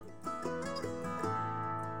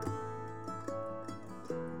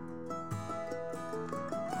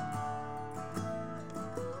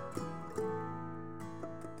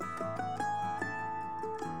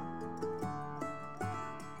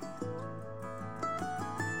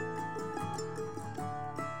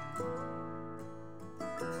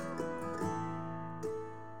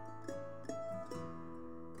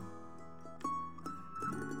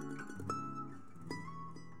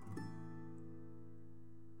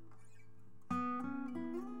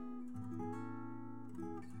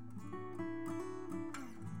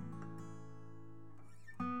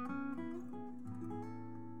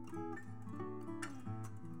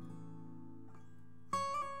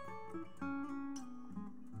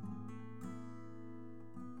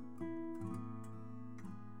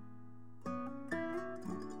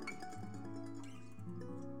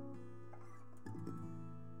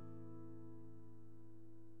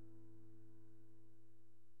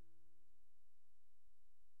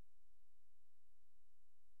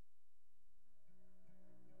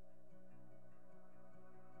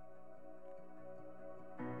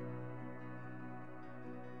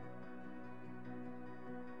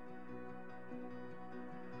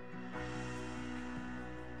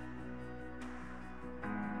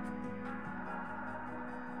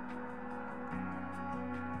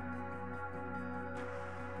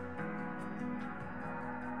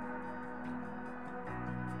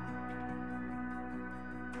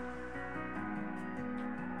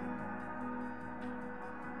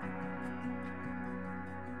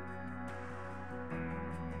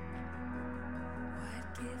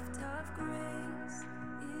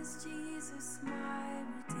Jesus, my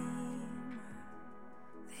Redeemer.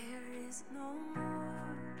 There is no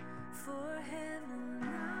more for heaven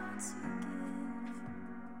now to give.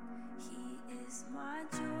 He is my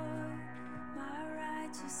joy, my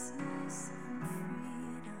righteousness and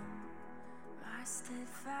freedom, my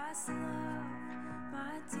steadfast love,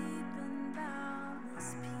 my deep and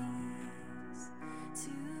boundless peace.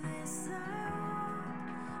 To this I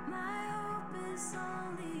hold, my hope is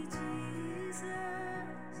only Jesus,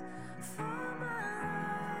 for my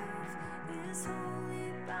life is wholly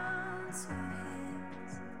bound to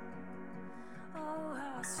His. Oh,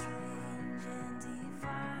 how strange and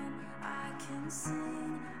divine, I can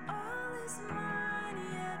sing all is mine,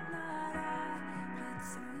 yet not I, but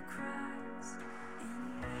through Christ in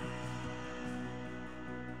me.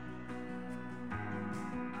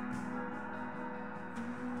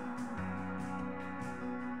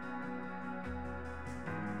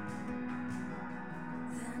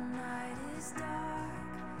 The night is dark,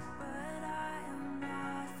 but I am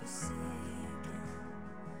not forsaken,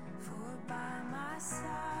 for by my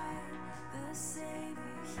side the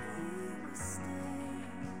Savior, He will stay.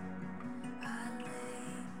 I lay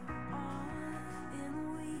on in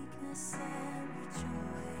weakness and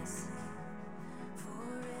rejoicing, for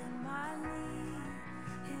in my need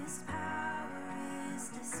His power is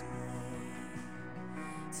displayed.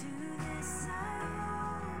 To this I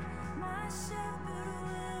hold, my shepherd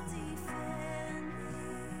will defend me.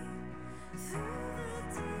 Through the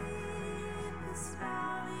deepest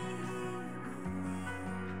valley He will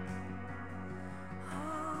lead.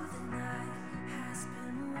 Oh, the night has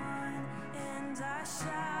been won, and I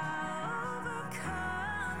shall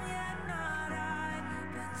overcome, yet not I,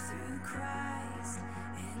 but through Christ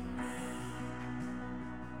in me.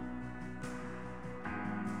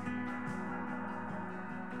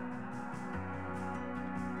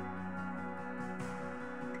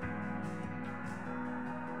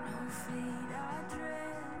 No fate I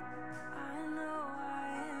dread, I know I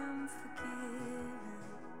am forgiven.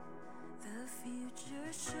 The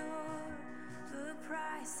future sure, the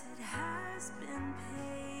price it has been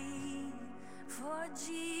paid. For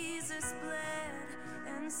Jesus bled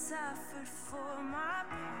and suffered for my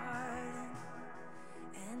pardon,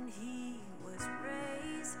 and He was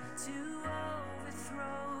raised to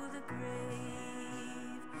overthrow the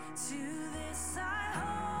grave. To this I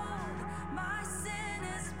hold, my sin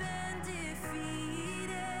has been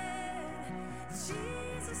defeated.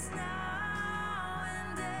 Jesus now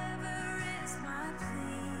and ever is my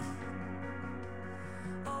plea.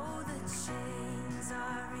 Oh, the chains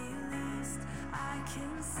are released, I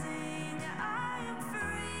can sing, I am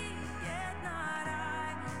free, yet not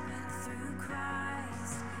I, but through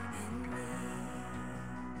Christ in me.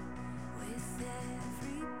 With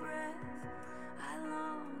every breath I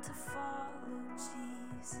long to follow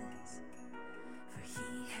Jesus, for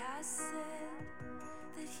He has said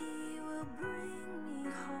that He will bring me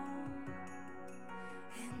home.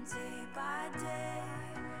 And day by day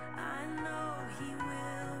I know He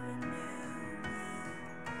will renew me,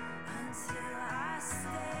 until I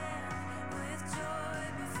stand with joy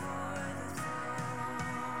before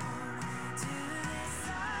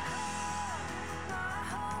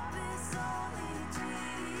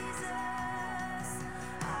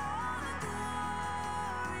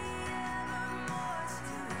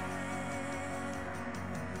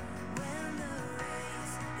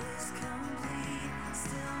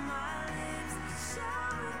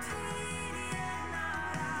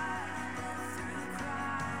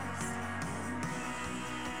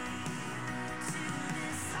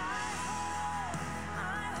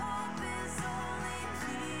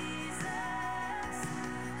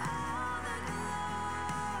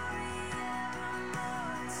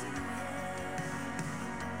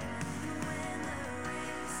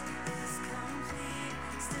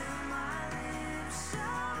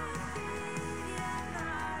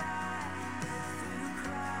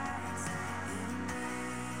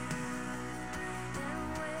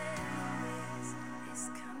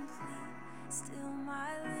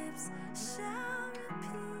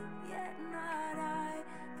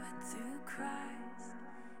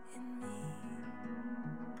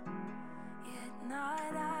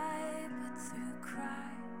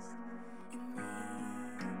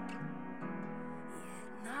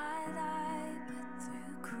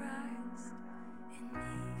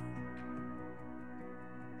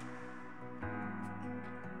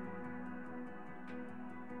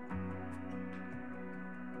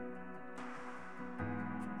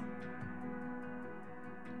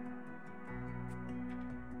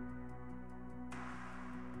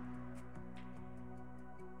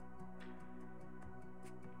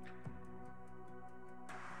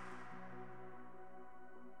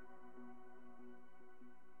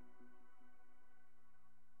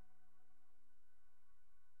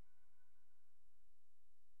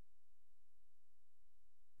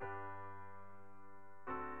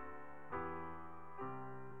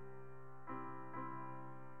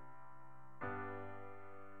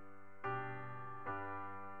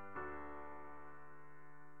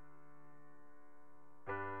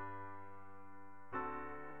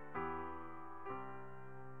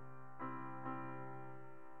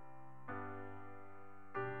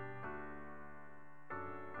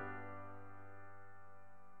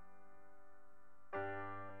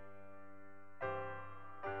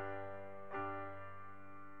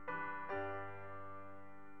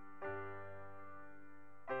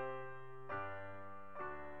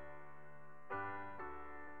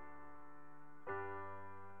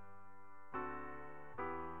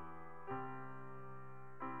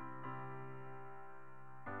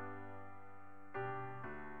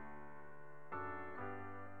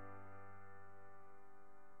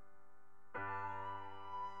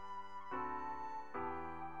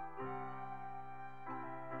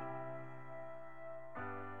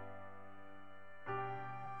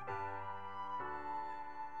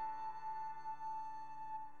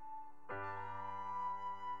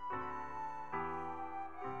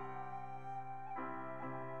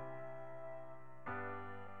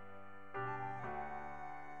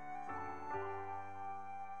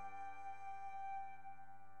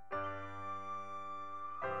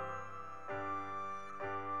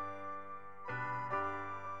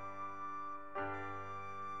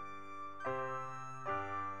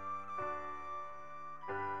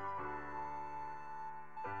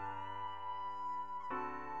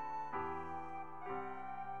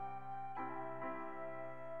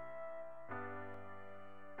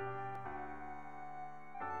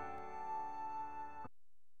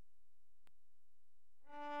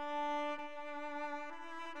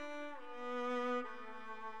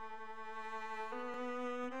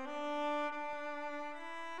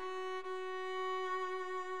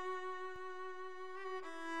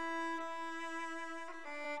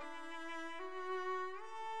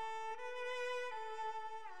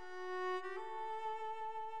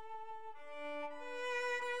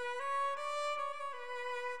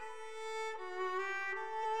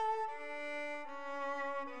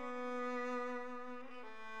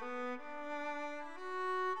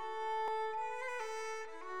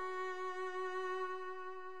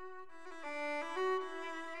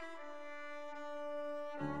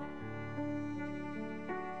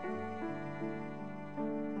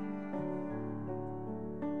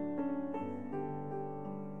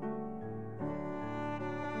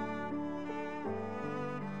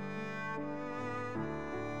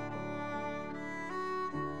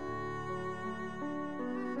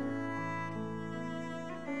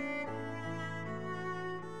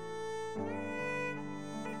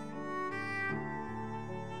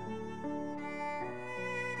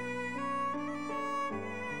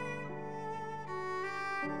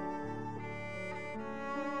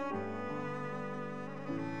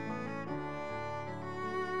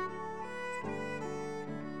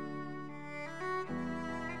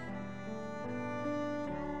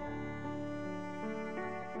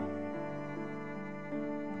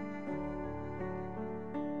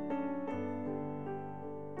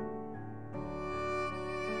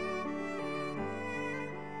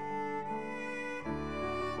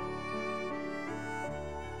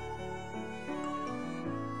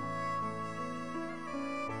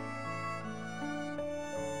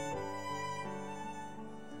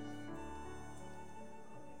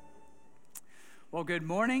Well, good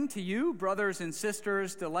morning to you, brothers and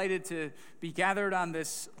sisters. Delighted to be gathered on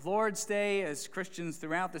this Lord's Day as Christians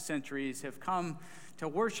throughout the centuries have come to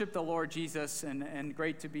worship the Lord Jesus, and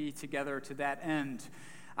great to be together to that end.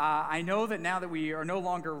 I know that now that we are no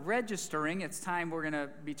longer registering, it's time we're going to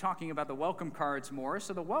be talking about the welcome cards more.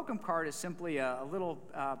 So the welcome card is simply a little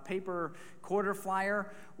paper quarter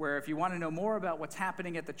flyer where if you want to know more about what's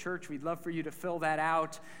happening at the church, we'd love for you to fill that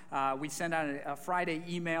out. We send out a Friday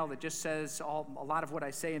email that just says a lot of what I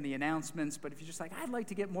say in the announcements, but if you're just like, I'd like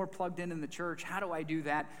to get more plugged in the church, how do I do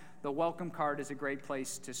that? The welcome card is a great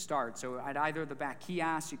place to start. So at either the back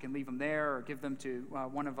kiosk, you can leave them there or give them to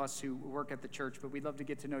one of us who work at the church. But we'd love to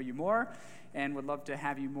get to know you more and would love to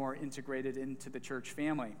have you more integrated into the church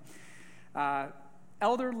family.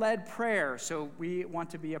 Elder-led prayer. So we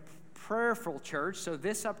want to be a prayerful church. So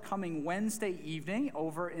this upcoming Wednesday evening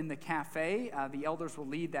over in the cafe, the elders will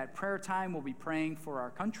lead that prayer time. We'll be praying for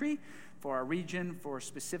our country, for our region, for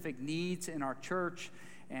specific needs in our church.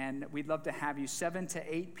 And we'd love to have you 7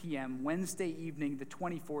 to 8 p.m. Wednesday evening, the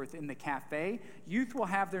 24th, in the cafe. Youth will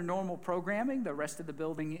have their normal programming. The rest of the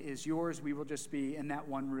building is yours. We will just be in that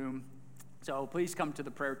one room. So please come to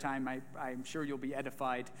the prayer time. I'm sure you'll be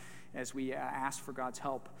edified as we ask for God's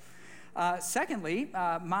help. Secondly,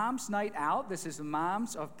 Mom's Night Out. This is the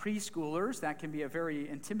moms of preschoolers. That can be a very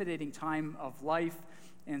intimidating time of life.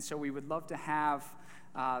 And so we would love to have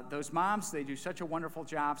those moms. They do such a wonderful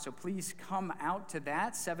job, so please come out to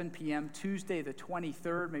that, 7 p.m. Tuesday the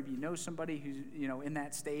 23rd. Maybe you know somebody who's in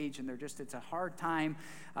that stage and it's a hard time.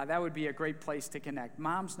 That would be a great place to connect.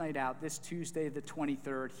 Mom's Night Out this Tuesday the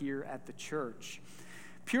 23rd here at the church.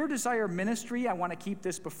 Pure Desire Ministry, I want to keep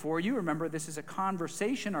this before you. Remember, this is a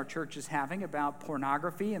conversation our church is having about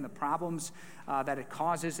pornography and the problems that it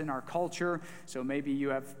causes in our culture. So maybe you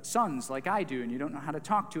have sons like I do, and you don't know how to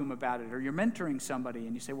talk to them about it, or you're mentoring somebody,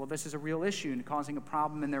 and you say, well, this is a real issue and causing a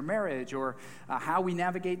problem in their marriage, or how we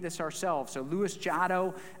navigate this ourselves. So Louis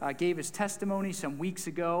Giotto gave his testimony some weeks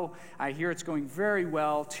ago. I hear it's going very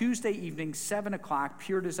well. Tuesday evening, 7 o'clock,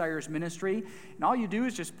 Pure Desires Ministry. And all you do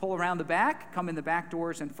is just pull around the back, come in the back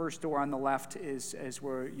doors, and first door on the left is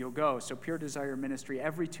where you'll go. So Pure Desire Ministry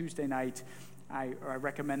every Tuesday night. I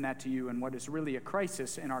recommend that to you in what is really a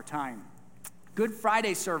crisis in our time. Good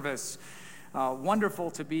Friday service. Wonderful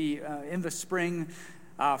to be in the spring.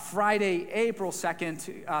 Friday, April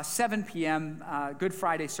 2nd, 7 p.m., Good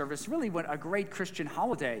Friday service. Really a great Christian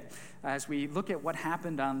holiday as we look at what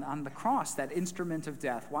happened on the cross, that instrument of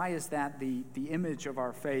death. Why is that the image of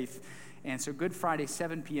our faith? And so Good Friday,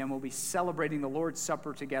 7 p.m., we'll be celebrating the Lord's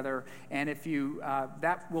Supper together. And if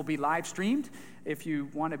that will be live streamed. If you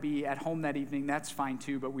want to be at home that evening, that's fine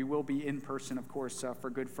too, but we will be in person, of course, for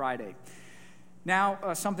Good Friday.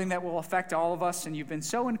 Now, something that will affect all of us, and you've been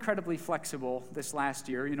so incredibly flexible this last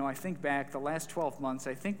year. I think back the last 12 months,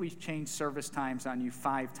 I think we've changed service times on you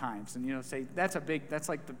 5 times. And, say, that's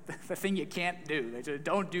like the thing you can't do. They say,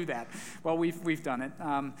 don't do that. Well, we've done it.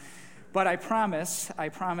 But I promise, I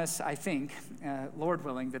think, Lord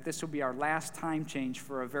willing, that this will be our last time change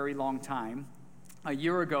for a very long time. A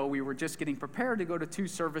year ago, we were just getting prepared to go to 2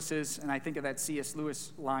 services, and I think of that C.S.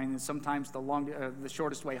 Lewis line, and sometimes the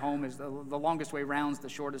shortest way home is the longest way round's the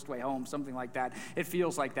shortest way home, something like that. It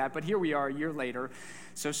feels like that, but here we are a year later.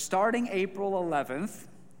 So starting April 11th,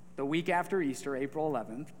 the week after Easter, April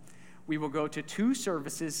 11th, we will go to 2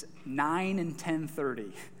 services, 9 and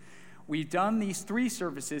 10:30. We've done these 3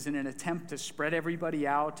 services in an attempt to spread everybody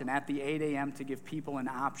out, and at the 8 a.m. to give people an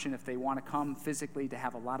option if they want to come physically to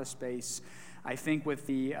have a lot of space. I think with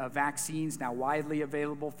the vaccines now widely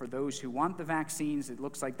available for those who want the vaccines, it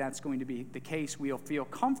looks like that's going to be the case. We'll feel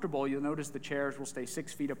comfortable. You'll notice the chairs will stay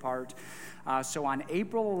 6 feet apart. So on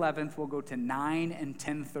April 11th, we'll go to 9 and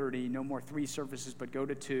 10:30. No more 3 services, but go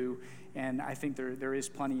to 2. And I think there is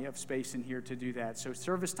plenty of space in here to do that. So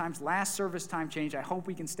service times, last service time change, I hope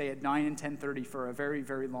we can stay at 9 and 10:30 for a very,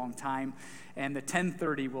 very long time. And the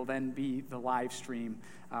 10:30 will then be the live stream.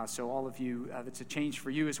 So all of you, that's a change for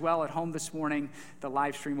you as well at home this morning. The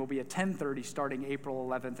live stream will be at 10:30 starting April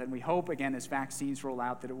 11th. And we hope, again, as vaccines roll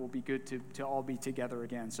out, that it will be good to all be together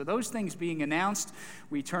again. So those things being announced,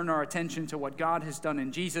 we turn our attention to what God has done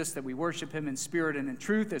in Jesus, that we worship him in spirit and in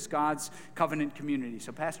truth as God's covenant community.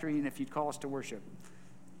 So Pastor Ian, if you'd call us to worship.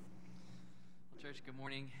 Well, church, good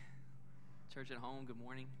morning. Church at home, good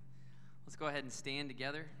morning. Let's go ahead and stand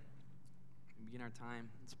together and begin our time.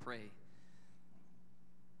 Let's pray.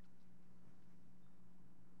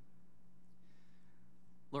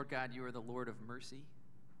 Lord God, you are the Lord of mercy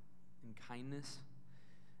and kindness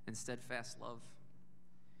and steadfast love.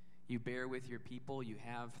 You bear with your people. You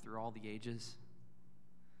have through all the ages.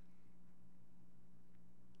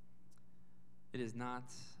 It is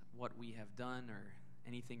not what we have done or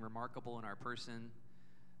anything remarkable in our person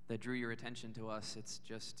that drew your attention to us. It's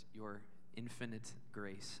just your infinite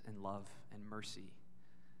grace and love and mercy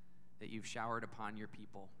that you've showered upon your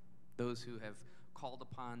people, those who have called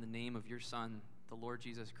upon the name of your Son, the Lord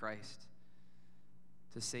Jesus Christ,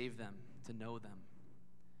 to save them, to know them,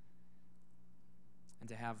 and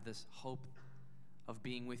to have this hope of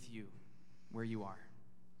being with you where you are.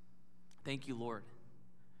 Thank you, Lord,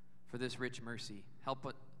 for this rich mercy. Help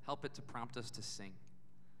it to prompt us to sing,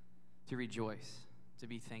 to rejoice, to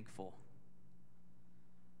be thankful.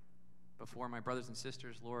 Before my brothers and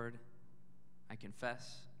sisters, Lord, I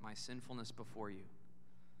confess my sinfulness before you,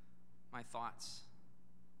 my thoughts,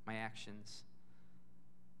 my actions.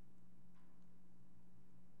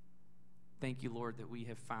 Thank you, Lord, that we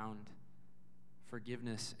have found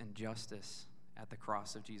forgiveness and justice at the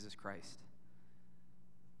cross of Jesus Christ.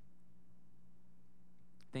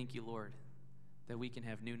 Thank you, Lord, that we can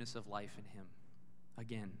have newness of life in him.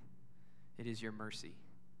 Again, it is your mercy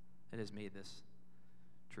that has made this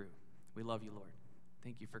true. We love you, Lord.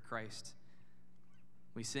 Thank you for Christ.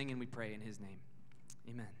 We sing and we pray in his name.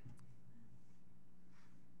 Amen.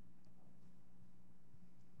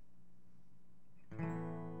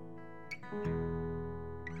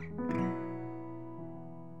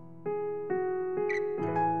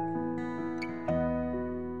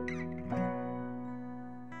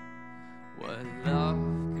 What love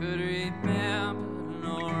could remember,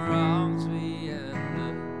 no wrongs we had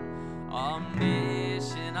done.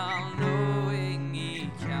 Omniscient, all-knowing, he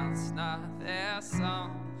counts not their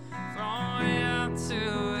song. From end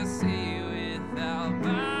to a sea without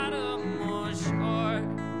bottom or shore.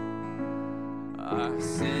 Our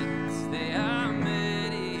sins, they are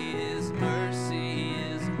many, his mercy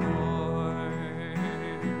is more.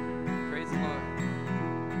 Praise the Lord.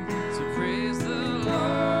 So praise the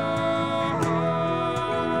Lord.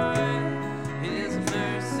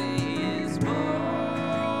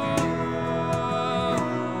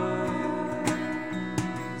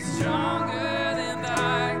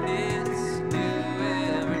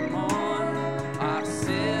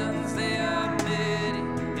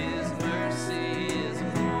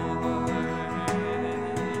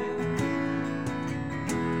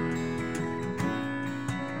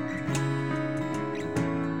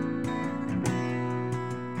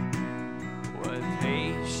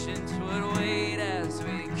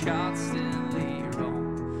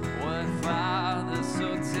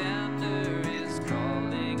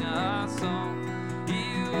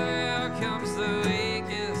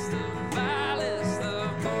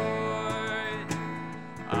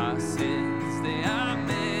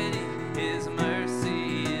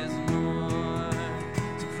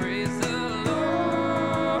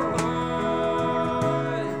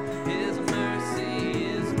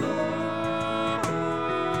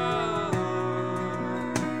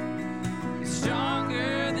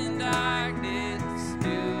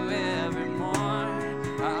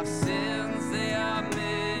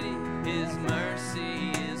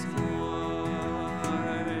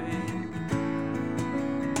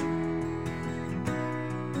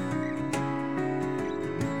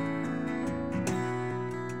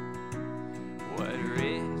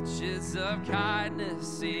 Of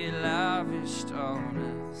kindness he lavished on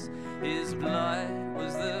us. His blood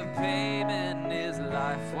was the payment, his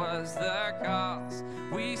life was the cost.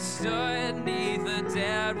 We stood neath the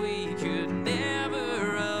debt we could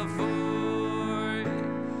never afford.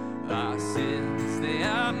 Our sins, they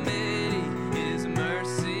are many, his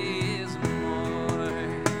mercy is more.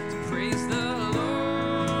 So praise the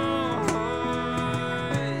Lord,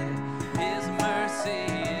 his mercy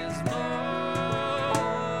is more.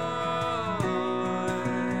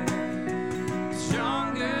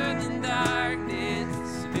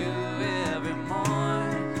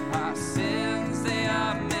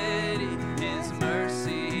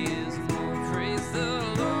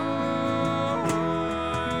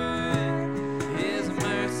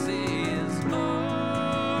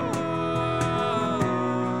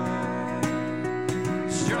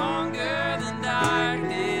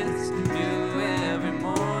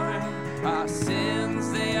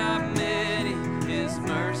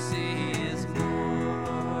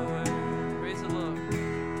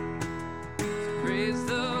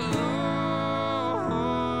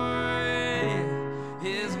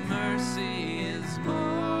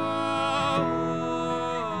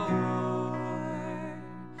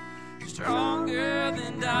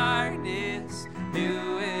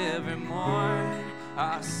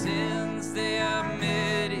 Our sins, they are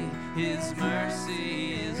many, his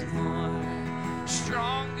mercy is more.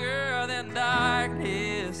 Stronger than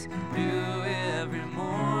darkness, new every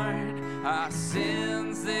morn. Our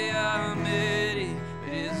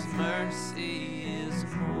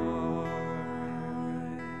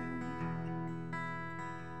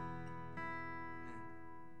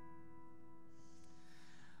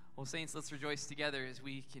Well, saints, let's rejoice together as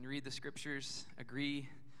we can read the scriptures, agree,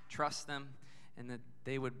 trust them, and that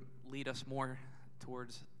they would lead us more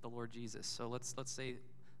towards the Lord Jesus. So let's say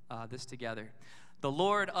this together. The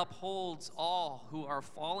Lord upholds all who are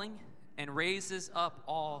falling and raises up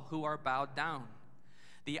all who are bowed down.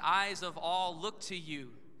 The eyes of all look to you,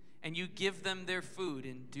 and you give them their food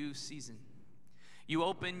in due season. You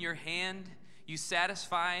open your hand, you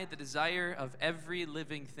satisfy the desire of every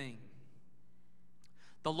living thing.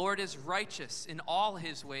 The Lord is righteous in all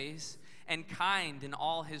his ways and kind in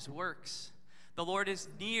all his works. The Lord is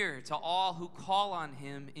near to all who call on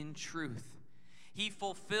him in truth. He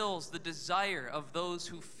fulfills the desire of those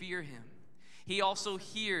who fear him. He also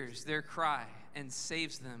hears their cry and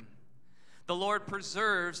saves them. The Lord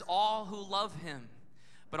preserves all who love him,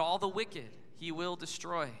 but all the wicked he will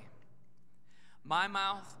destroy. My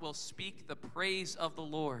mouth will speak the praise of the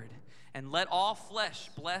Lord, and let all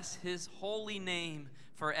flesh bless his holy name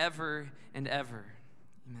forever and ever.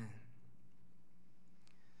 Amen.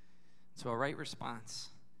 So a right response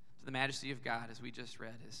to the majesty of God, as we just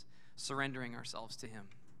read, is surrendering ourselves to him,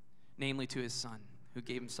 namely to his Son, who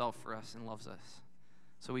gave himself for us and loves us.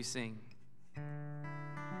 So we sing.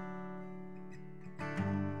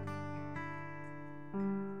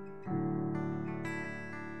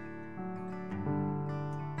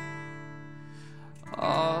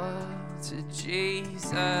 All to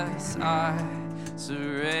Jesus I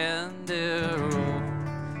surrender. All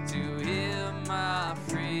to him I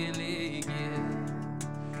freely give.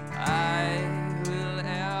 I will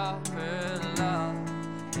ever love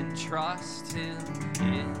and trust him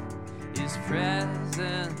in his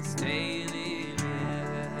presence daily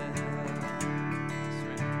live.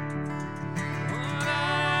 When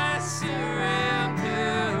I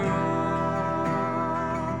surrender all,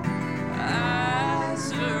 I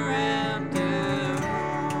surrender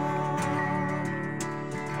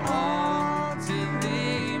all to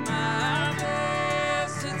thee, my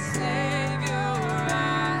blessed Savior. I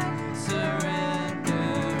surrender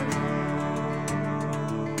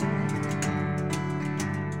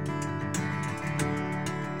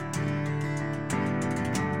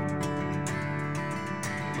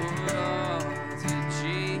Lord, all to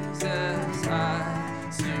Jesus I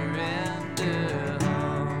surrender.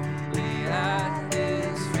 Humbly at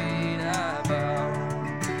his feet I bow.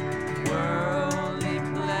 Worldly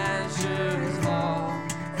pleasures all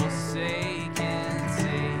forsaken,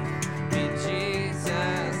 take me,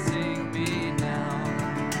 Jesus, take me now.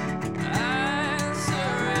 I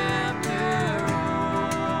surrender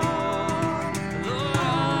all, Lord,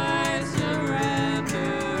 I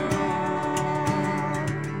surrender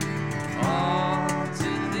all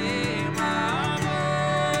to thee, my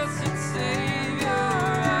blessed Savior.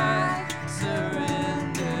 I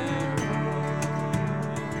surrender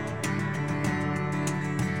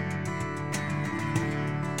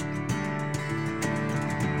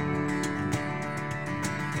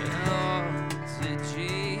Lord, to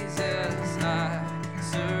Jesus I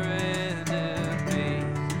surrender. Make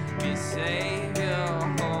me Savior,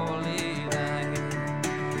 holy light.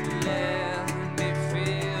 Let me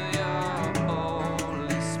feel your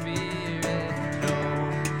Holy Spirit.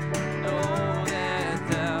 Know that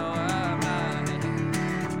thou art mine.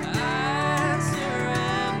 I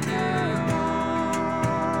surrender all,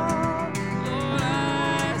 Lord,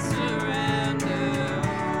 I surrender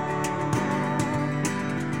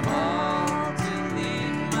all to thee,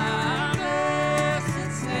 my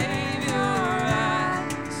blessed Savior. I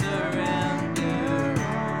surrender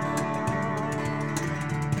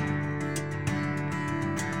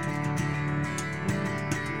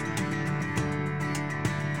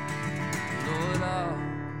Lord, all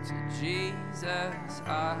to Jesus I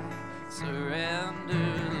surrender,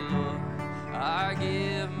 Lord. I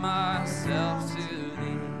give myself to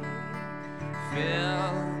thee.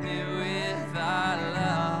 Fill me with thy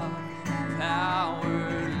love and power.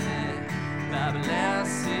 Let thy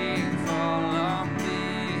blessing fall on me.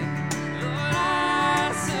 Lord,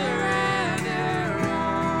 I surrender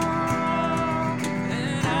all,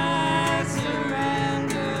 and I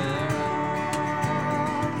surrender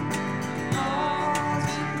all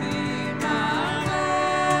to thee, my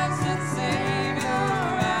blessed Savior.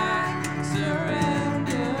 I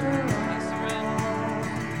surrender, I surrender,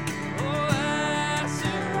 oh, I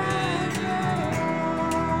surrender,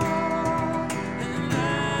 and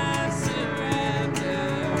I surrender.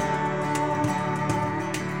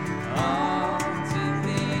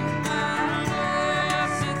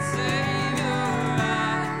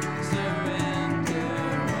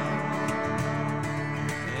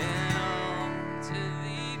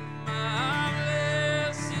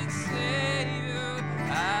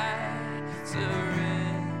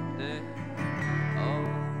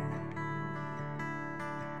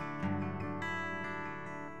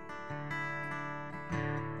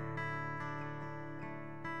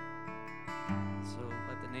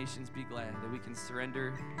 nations be glad, that we can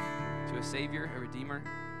surrender to a Savior, a Redeemer,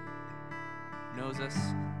 who knows us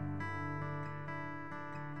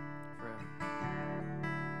forever.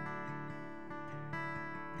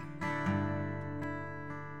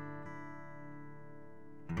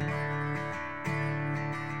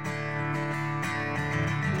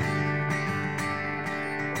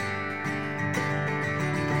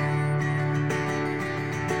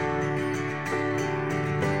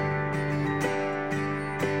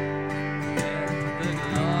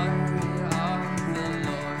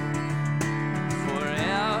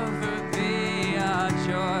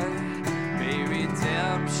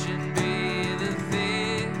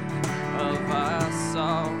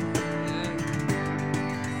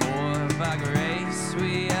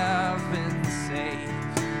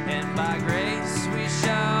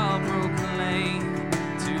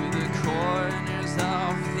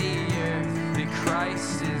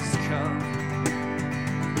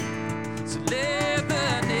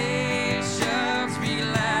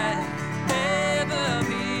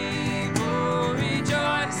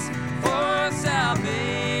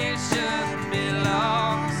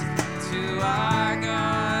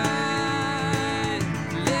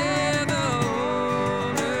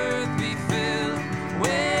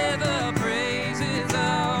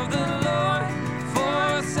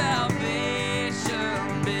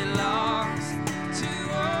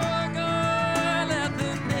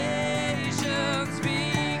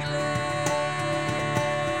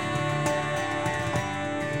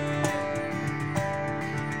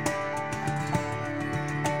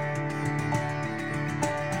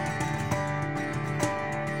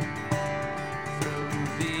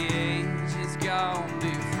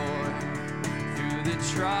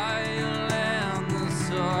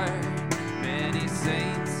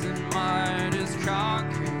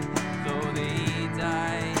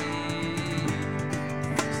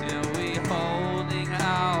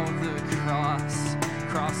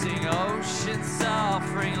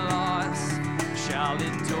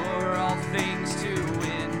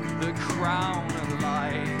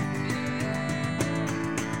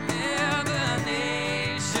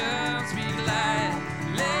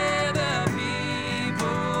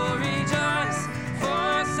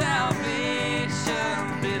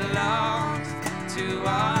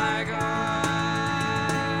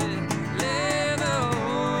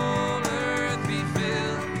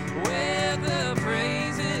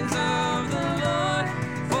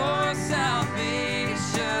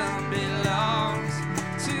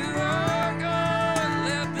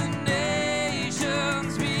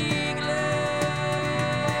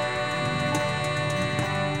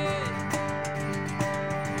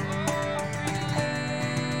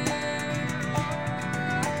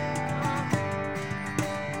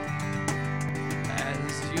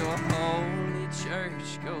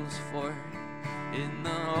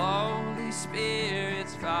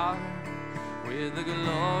 With the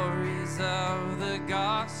glories of the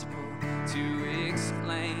gospel to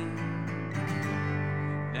exclaim.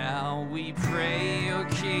 Now we pray your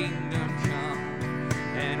kingdom come,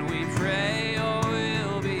 and we pray your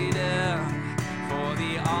will be done, for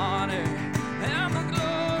the honor and the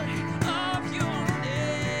glory of your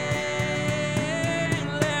name.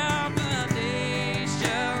 Let the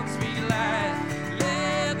nations be glad,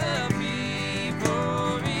 let the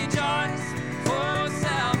people rejoice, for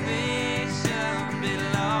salvation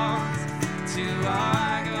belongs to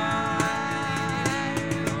our God.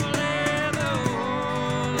 Let the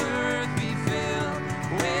whole earth be filled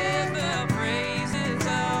with the praises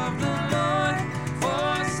of the Lord,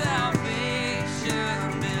 for salvation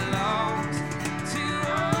belongs to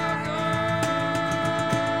our God.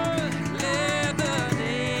 Let the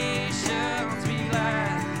nations be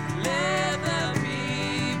glad, let the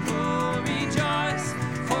people rejoice,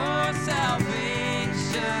 for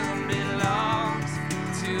salvation belongs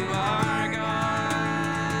to our God.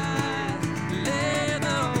 Let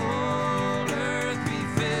the whole earth be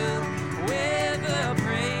filled with the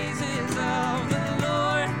praises of the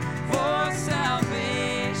Lord, for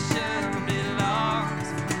salvation belongs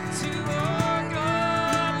to our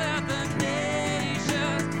God. Let the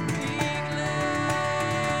nations be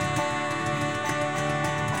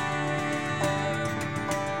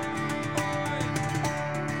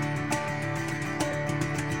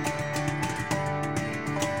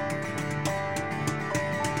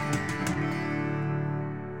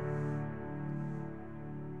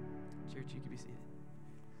Church, you can be seated.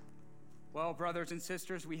 Well, brothers and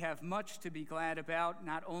sisters, we have much to be glad about,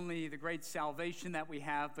 not only the great salvation that we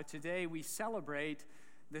have, but today we celebrate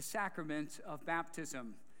the sacrament of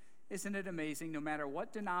baptism. Isn't it amazing? No matter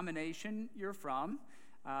what denomination you're from,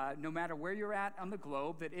 no matter where you're at on the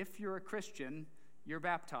globe, that if you're a Christian, you're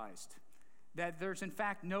baptized. That there's, in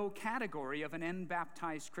fact, no category of an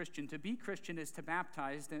unbaptized Christian. To be Christian is to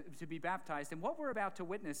be baptized. And what we're about to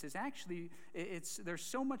witness is actually, there's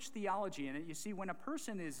so much theology in it. You see, when a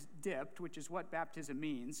person is dipped, which is what baptism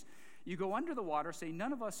means, you go under the water, say,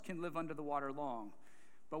 none of us can live under the water long.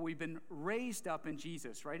 But we've been raised up in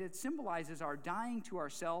Jesus, right? It symbolizes our dying to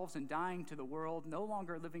ourselves and dying to the world, no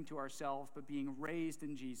longer living to ourselves, but being raised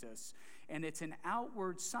in Jesus. And it's an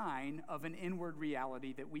outward sign of an inward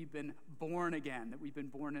reality that we've been born again, that we've been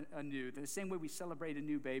born anew. The same way we celebrate a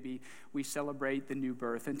new baby, we celebrate the new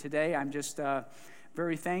birth. And today I'm just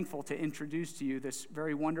very thankful to introduce to you this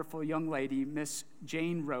very wonderful young lady, Miss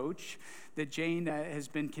Jane Roach. That Jane has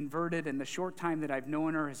been converted, and the short time that I've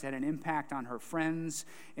known her has had an impact on her friends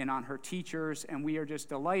and on her teachers, and we are just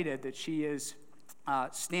delighted that she is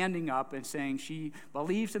standing up and saying she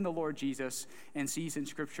believes in the Lord Jesus and sees in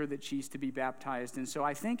Scripture that she's to be baptized. And so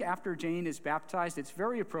I think after Jane is baptized, it's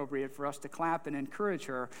very appropriate for us to clap and encourage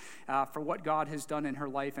her for what God has done in her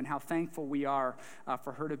life and how thankful we are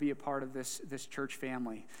for her to be a part of this church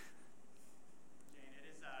family.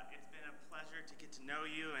 To get to know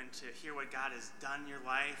you and to hear what God has done in your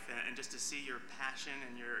life and just to see your passion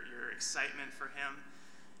and your excitement for him.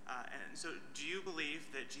 And so do you believe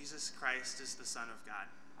that Jesus Christ is the Son of God?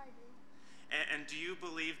 I do. And do you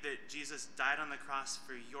believe that Jesus died on the cross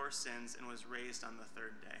for your sins and was raised on the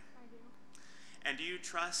third day? I do. And do you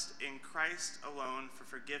trust in Christ alone for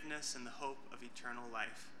forgiveness and the hope of eternal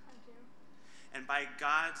life? I do. And by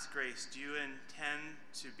God's grace, do you intend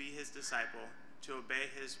to be his disciple, to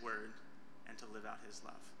obey his word, and to live out his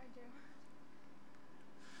love? I do.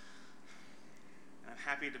 And I'm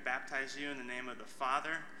happy to baptize you in the name of the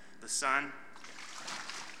Father, the Son,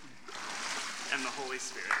 and the Holy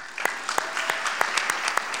Spirit.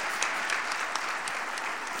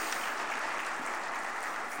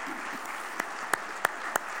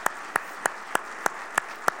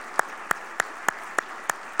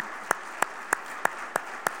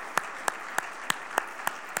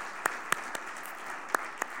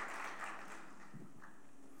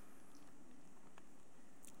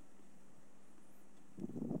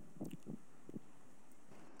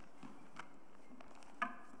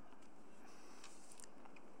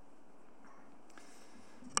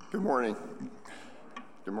 Good morning.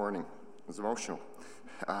 Good morning. It was emotional.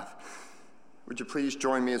 Would you please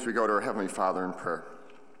join me as we go to our Heavenly Father in prayer?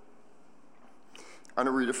 I'm going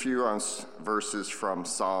to read a few verses from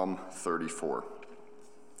Psalm 34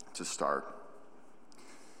 to start.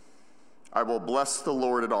 I will bless the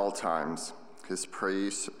Lord at all times. His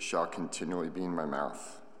praise shall continually be in my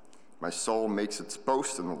mouth. My soul makes its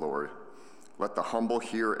boast in the Lord. Let the humble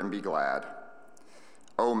hear and be glad.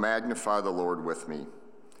 Oh, magnify the Lord with me,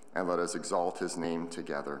 and let us exalt his name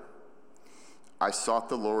together. I sought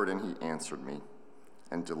the Lord, and he answered me,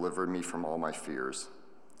 and delivered me from all my fears.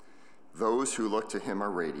 Those who look to him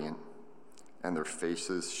are radiant, and their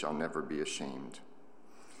faces shall never be ashamed.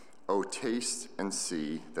 O taste and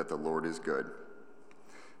see that the Lord is good.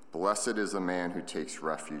 Blessed is the man who takes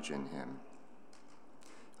refuge in him.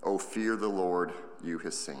 O fear the Lord, you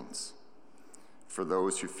his saints, for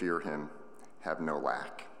those who fear him have no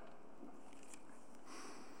lack.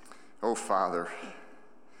 Oh, Father,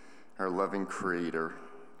 our loving Creator,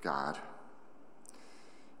 God,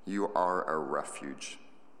 you are our refuge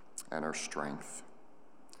and our strength,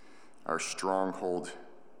 our stronghold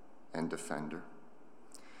and defender,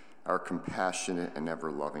 our compassionate and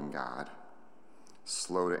ever-loving God,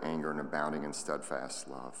 slow to anger and abounding in steadfast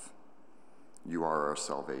love. You are our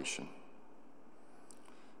salvation.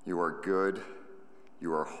 You are good,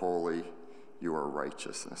 you are holy, you are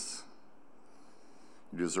righteousness.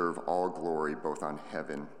 You deserve all glory both on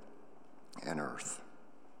heaven and earth.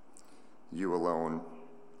 You alone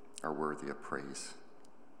are worthy of praise.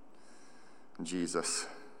 Jesus,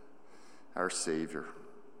 our Savior,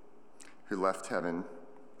 who left heaven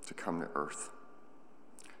to come to earth,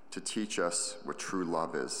 to teach us what true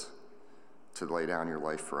love is, to lay down your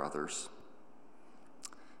life for others,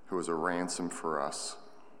 who was a ransom for us,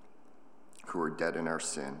 who were dead in our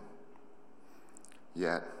sin,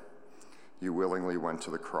 yet you willingly went to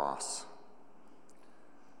the cross,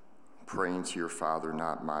 praying to your Father,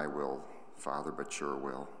 not my will, Father, but your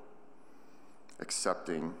will,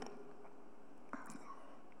 accepting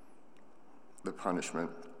the punishment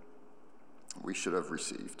we should have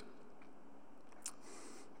received,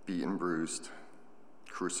 beaten, bruised,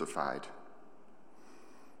 crucified,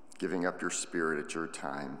 giving up your spirit at your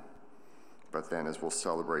time, but then, as we'll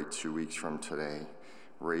celebrate 2 weeks from today,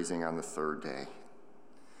 raising on the third day.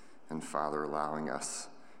 And Father, allowing us,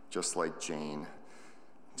 just like Jane,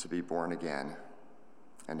 to be born again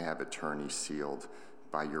and have eternity sealed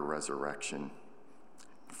by your resurrection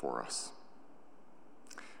for us.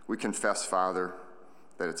 We confess, Father,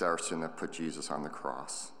 that it's our sin that put Jesus on the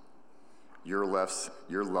cross. Your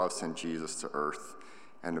love sent Jesus to earth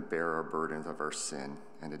and to bear our burdens of our sin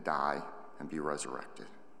and to die and be resurrected.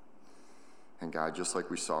 And God, just like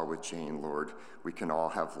we saw with Jane, Lord, we can all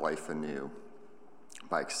have life anew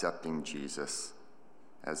by accepting Jesus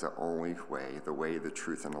as the only way, the way, the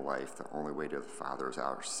truth, and the life. The only way to the Father is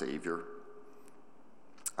our Savior,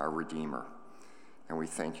 our Redeemer. And we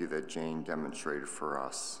thank you that Jane demonstrated for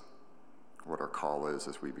us what our call is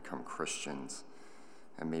as we become Christians.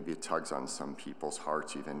 And maybe it tugs on some people's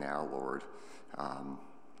hearts even now, Lord,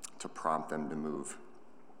 to prompt them to move,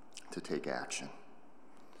 to take action.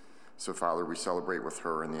 So, Father, we celebrate with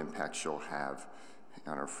her and the impact she'll have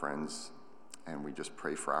on our friends. And we just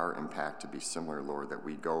pray for our impact to be similar, Lord, that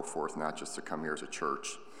we go forth not just to come here as a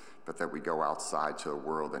church, but that we go outside to a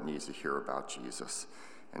world that needs to hear about Jesus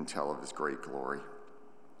and tell of his great glory.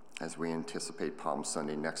 As we anticipate Palm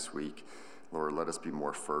Sunday next week, Lord, let us be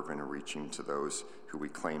more fervent in reaching to those who we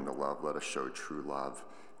claim to love. Let us show true love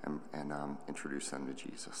and introduce them to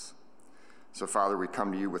Jesus. So, Father, we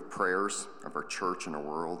come to you with prayers of our church and our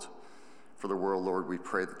world. For the world, Lord, we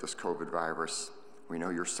pray that this COVID virus, we know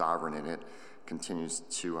you're sovereign in it, continues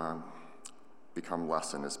to become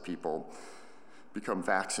lessened as people become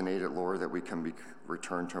vaccinated, Lord, that we can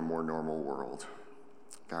return to a more normal world.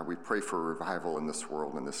 God, we pray for revival in this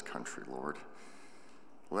world, in this country, Lord.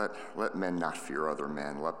 Let men not fear other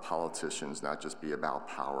men. Let politicians not just be about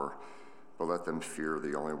power, but let them fear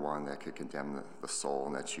the only one that could condemn the soul,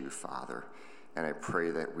 and that's you, Father. And I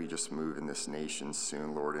pray that we just move in this nation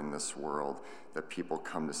soon, Lord, in this world, that people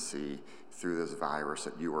come to see through this virus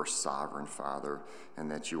that you are sovereign, Father, and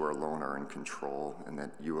that you alone are in control, and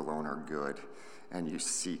that you alone are good, and you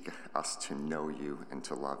seek us to know you and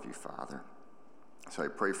to love you, Father. So I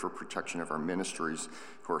pray for protection of our ministries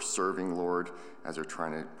who are serving, Lord, as they're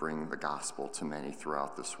trying to bring the gospel to many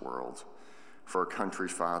throughout this world. For our country,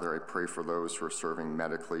 Father, I pray for those who are serving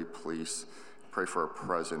medically, police. Pray for our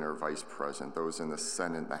president or vice president, those in the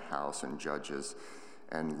Senate, the House, and judges,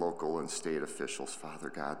 and local and state officials, Father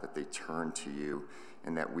God, that they turn to you,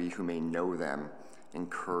 and that we who may know them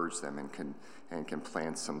encourage them and can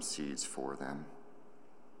plant some seeds for them.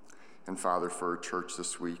 And Father, for our church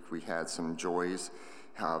this week, we had some joys,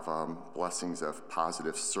 have blessings of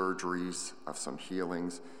positive surgeries, of some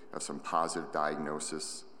healings, of some positive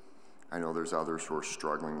diagnosis. I know there's others who are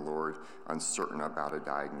struggling, Lord, uncertain about a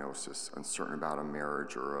diagnosis, uncertain about a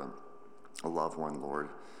marriage or a loved one, Lord,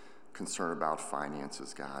 concerned about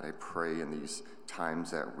finances, God. I pray in these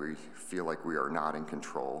times that we feel like we are not in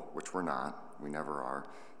control, which we're not, we never are,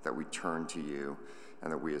 that we turn to you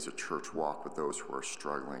and that we as a church walk with those who are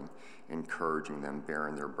struggling, encouraging them,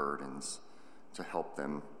 bearing their burdens, to help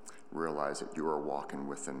them realize that you are walking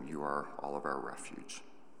with them. You are all of our refuge.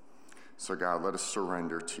 So God, let us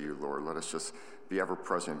surrender to you, Lord. Let us just be ever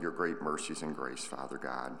present of your great mercies and grace, Father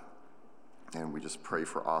God. And we just pray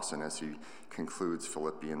for Austin as he concludes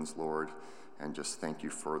Philippians, Lord, and just thank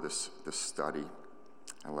you for this study.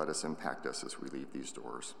 And let us impact us as we leave these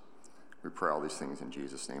doors. We pray all these things in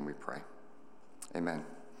Jesus' name we pray. Amen.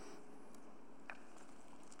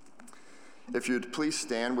 If you'd please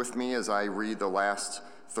stand with me as I read the last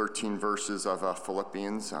 13 verses of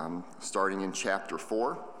Philippians, starting in chapter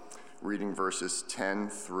 4. Reading verses 10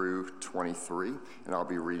 through 23, and I'll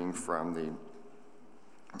be reading from the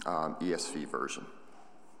ESV version.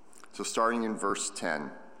 So starting in verse 10,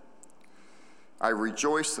 I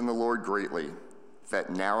rejoiced in the Lord greatly that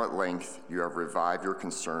now at length you have revived your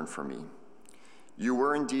concern for me. You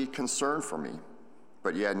were indeed concerned for me,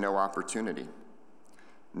 but you had no opportunity.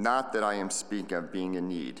 Not that I am speaking of being in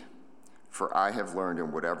need, for I have learned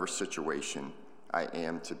in whatever situation I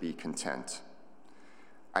am to be content.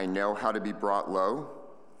 I know how to be brought low,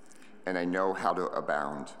 and I know how to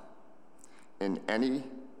abound. In any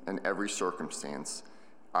and every circumstance,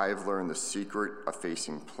 I have learned the secret of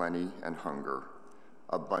facing plenty and hunger,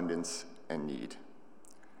 abundance and need.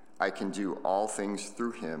 I can do all things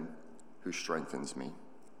through him who strengthens me.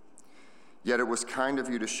 Yet it was kind of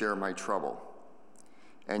you to share my trouble.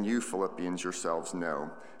 And you, Philippians, yourselves know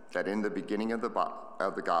that in the beginning of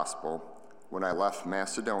the gospel, when I left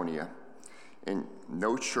Macedonia, and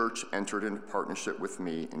no church entered into partnership with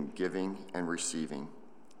me in giving and receiving,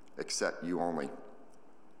 except you only.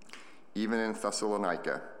 Even in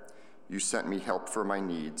Thessalonica, you sent me help for my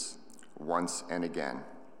needs once and again.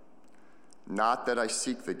 Not that I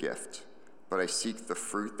seek the gift, but I seek the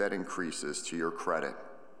fruit that increases to your credit.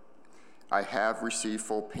 I have received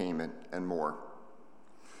full payment and more.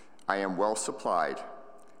 I am well supplied,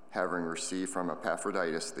 having received from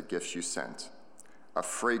Epaphroditus the gifts you sent, a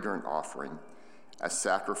fragrant offering, a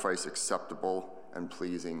sacrifice acceptable and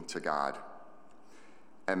pleasing to God.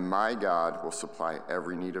 And my God will supply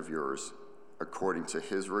every need of yours according to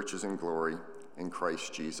his riches and glory in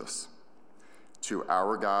Christ Jesus. To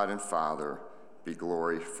our God and Father be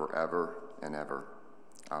glory forever and ever.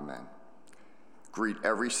 Amen. Greet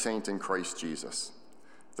every saint in Christ Jesus.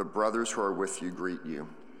 The brothers who are with you greet you.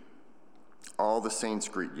 All the saints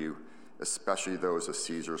greet you, especially those of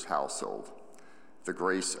Caesar's household. The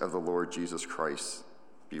grace of the Lord Jesus Christ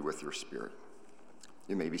be with your spirit.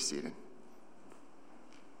 You may be seated.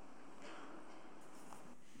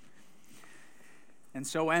 And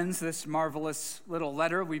so ends this marvelous little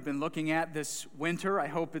letter we've been looking at this winter. I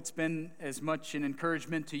hope it's been as much an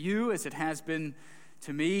encouragement to you as it has been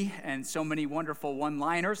to me, and so many wonderful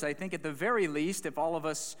one-liners. I think at the very least, if all of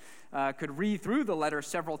us could read through the letter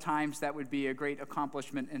several times, that would be a great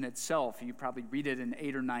accomplishment in itself. You probably read it in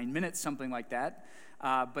 8 or 9 minutes, something like that.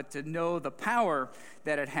 But to know the power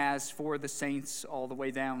that it has for the saints all the way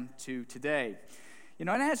down to today. You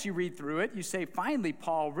know, and as you read through it, you say, finally,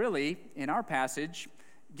 Paul really, in our passage,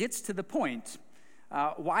 gets to the point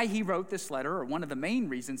why he wrote this letter, or one of the main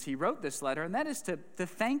reasons he wrote this letter, and that is to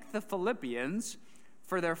thank the Philippians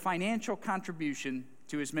for their financial contribution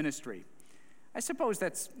to his ministry. I suppose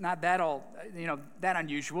that's not that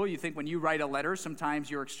unusual. You think when you write a letter,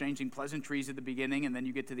 sometimes you're exchanging pleasantries at the beginning, and then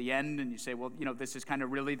you get to the end, and you say, well, this is kind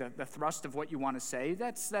of really the thrust of what you want to say.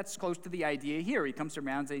 That's close to the idea here. He comes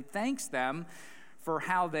around and he thanks them for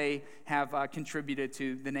how they have contributed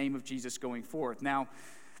to the name of Jesus going forth. Now,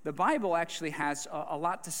 the Bible actually has a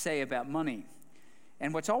lot to say about money.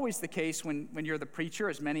 And what's always the case when you're the preacher,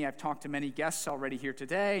 I've talked to many guests already here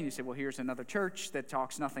today, and you say, well, here's another church that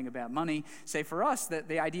talks nothing about money. Say, for us, that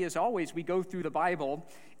the idea is always we go through the Bible,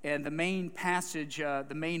 and the main passage,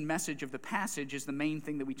 the main message of the passage is the main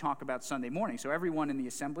thing that we talk about Sunday morning. So everyone in the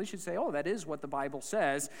assembly should say, oh, that is what the Bible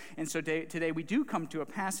says. And so today we do come to a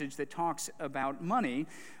passage that talks about money.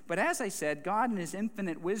 But as I said, God in his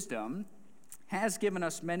infinite wisdom has given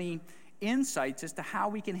us many insights as to how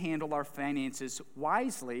we can handle our finances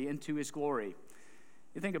wisely and to his glory.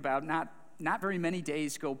 You think about not very many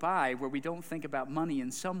days go by where we don't think about money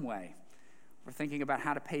in some way. We're thinking about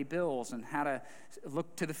how to pay bills and how to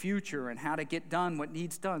look to the future and how to get done what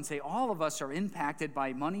needs done. Say, all of us are impacted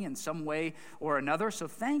by money in some way or another. So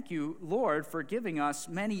thank you, Lord, for giving us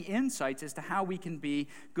many insights as to how we can be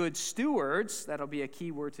good stewards. That'll be a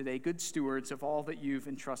key word today, good stewards of all that you've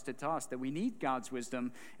entrusted to us, that we need God's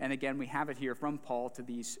wisdom. And again, we have it here from Paul to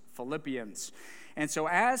these Philippians. And so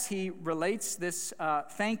as he relates this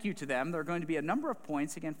thank you to them, there are going to be a number of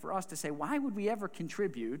points, again, for us to say, why would we ever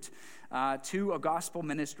contribute to a gospel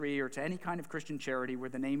ministry or to any kind of Christian charity where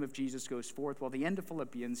the name of Jesus goes forth? Well, the end of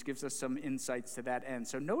Philippians gives us some insights to that end.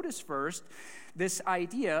 So notice first this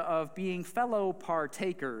idea of being fellow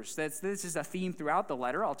partakers. This is a theme throughout the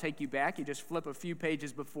letter. I'll take you back. You just flip a few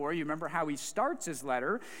pages before. You remember how he starts his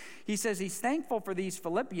letter. He says he's thankful for these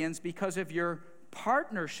Philippians because of your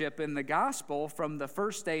partnership in the gospel from the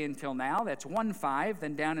first day until now. That's 1:5,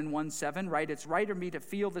 then down in 1:7, right? It's right of me to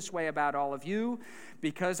feel this way about all of you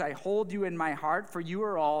because I hold you in my heart, for you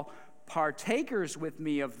are all partakers with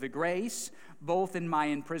me of the grace, both in my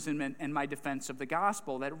imprisonment and my defense of the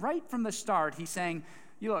gospel. That right from the start, he's saying,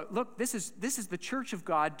 look, this is the church of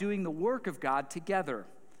God doing the work of God together.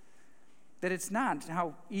 That it's not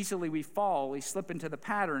how easily we fall. We slip into the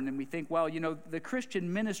pattern and we think, well, the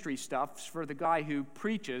Christian ministry stuff's for the guy who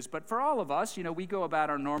preaches. But for all of us, we go about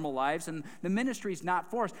our normal lives and the ministry's not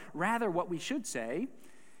for us. Rather, what we should say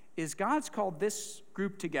is God's called this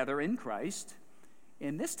group together in Christ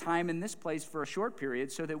in this time, in this place for a short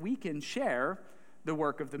period so that we can share the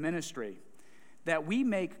work of the ministry. That we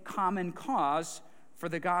make common cause for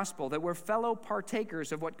the gospel, that we're fellow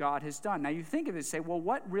partakers of what God has done. Now you think of it and say, well,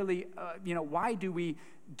 what really, why do we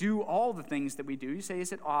do all the things that we do? You say,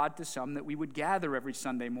 is it odd to some that we would gather every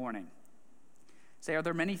Sunday morning? Say, are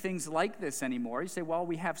there many things like this anymore? You say, well,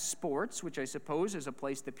 we have sports, which I suppose is a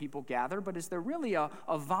place that people gather, but is there really a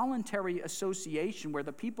voluntary association where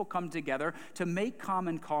the people come together to make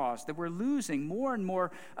common cause, that we're losing more and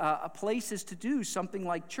more places to do something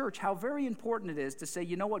like church? How very important it is to say,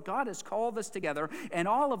 you know what, God has called us together, and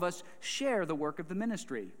all of us share the work of the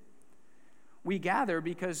ministry. We gather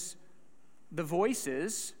because the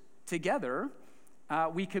voices together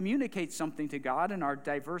we communicate something to God in our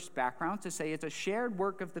diverse background to say it's a shared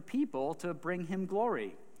work of the people to bring him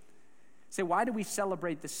glory. Say, why do we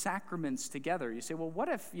celebrate the sacraments together? You say, well, what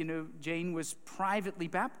if, Jane was privately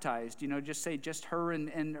baptized? Just her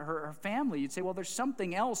and her family. You'd say, well, there's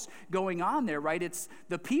something else going on there, right? It's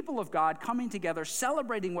the people of God coming together,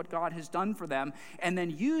 celebrating what God has done for them, and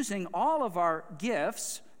then using all of our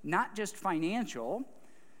gifts, not just financial,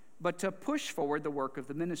 but to push forward the work of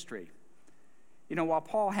the ministry. While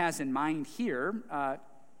Paul has in mind here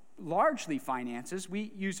largely finances,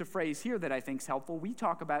 we use a phrase here that I think is helpful. We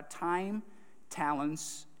talk about time,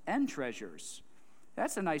 talents, and treasures.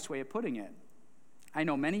 That's a nice way of putting it. I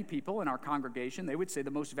know many people in our congregation, they would say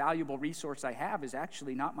the most valuable resource I have is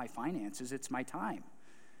actually not my finances, it's my time.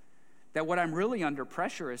 That what I'm really under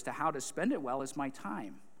pressure as to how to spend it well is my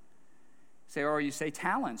time. You say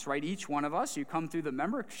talents, right? Each one of us, you come through the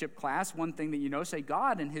membership class, one thing that say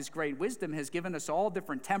God in his great wisdom has given us all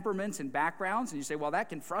different temperaments and backgrounds, and you say, well, that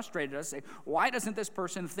can frustrate us. Say, why doesn't this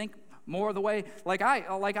person think more the way like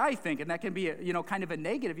I think? And that can be kind of a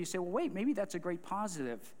negative. You say, well, wait, maybe that's a great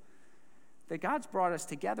positive. That God's brought us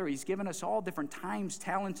together. He's given us all different times,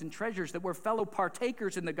 talents, and treasures, that we're fellow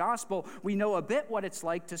partakers in the gospel. We know a bit what it's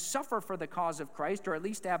like to suffer for the cause of Christ, or at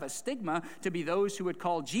least to have a stigma to be those who would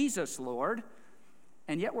call Jesus Lord,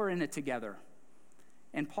 and yet we're in it together.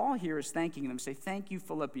 And Paul here is thanking them. Say, thank you,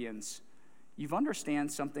 Philippians. You've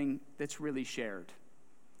understand something that's really shared.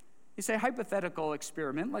 You say, hypothetical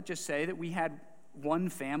experiment. Let's just say that we had one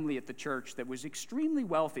family at the church that was extremely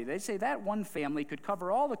wealthy. They say that one family could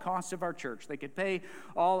cover all the costs of our church. They could pay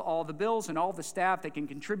all the bills and all the staff. They can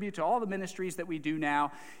contribute to all the ministries that we do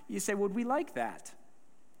now. You say, would we like that?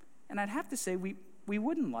 And I'd have to say we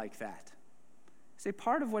wouldn't like that. Say,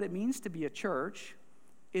 part of what it means to be a church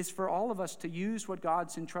is for all of us to use what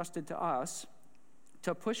God's entrusted to us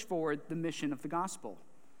to push forward the mission of the gospel.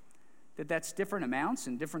 That's different amounts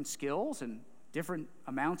and different skills and different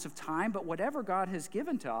amounts of time, but whatever God has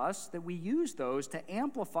given to us, that we use those to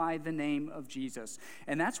amplify the name of Jesus.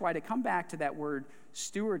 And that's why to come back to that word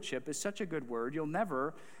stewardship is such a good word.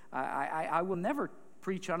 I will never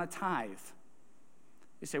preach on a tithe.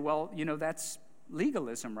 You say, well, that's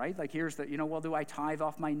legalism, right? Like here's the, do I tithe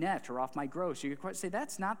off my net or off my gross? You could say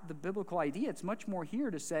that's not the biblical idea. It's much more here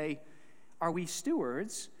to say, are we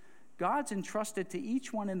stewards? God's entrusted to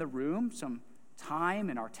each one in the room some time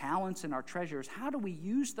and our talents and our treasures. How do we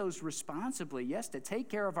use those responsibly? Yes, to take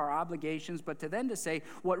care of our obligations, but to say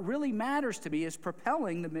what really matters to me is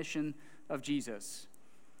propelling the mission of Jesus.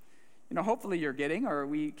 Hopefully you're getting, or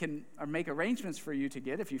we can make arrangements for you to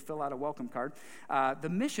get if you fill out a welcome card, the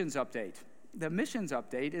missions update. The missions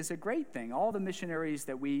update is a great thing. All the missionaries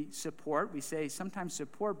that we support, we say sometimes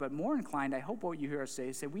support, but more inclined, I hope what you hear us say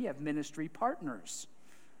is that we have ministry partners.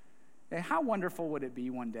 How wonderful would it be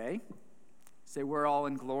one day? Say we're all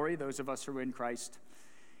in glory, those of us who are in Christ.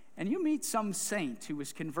 And you meet some saint who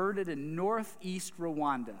was converted in northeast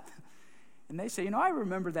Rwanda. And they say, I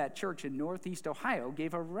remember that church in Northeast Ohio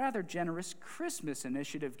gave a rather generous Christmas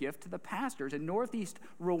initiative gift to the pastors in Northeast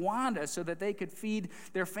Rwanda so that they could feed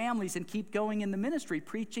their families and keep going in the ministry,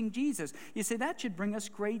 preaching Jesus. You say, that should bring us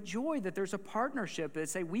great joy that there's a partnership. They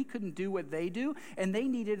say we couldn't do what they do, and they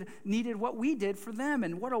needed what we did for them.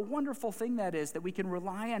 And what a wonderful thing that is, that we can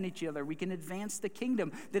rely on each other. We can advance the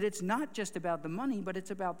kingdom, that it's not just about the money, but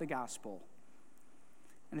it's about the gospel.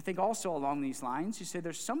 And I think also along these lines, you say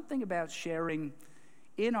there's something about sharing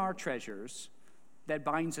in our treasures that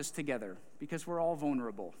binds us together because we're all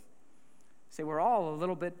vulnerable. Say we're all a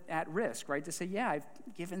little bit at risk, right? To say, yeah, I've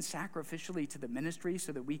given sacrificially to the ministry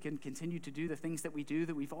so that we can continue to do the things that we do,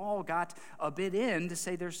 that we've all got a bit in, to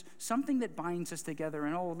say there's something that binds us together.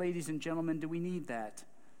 And oh, ladies and gentlemen, do we need that?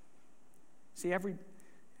 See, every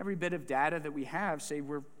bit of data that we have, say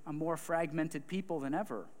we're a more fragmented people than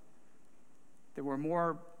ever. That we're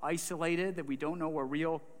more isolated, that we don't know where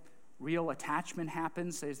real attachment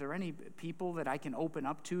happens. Is there any people that I can open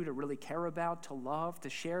up to really care about, to love, to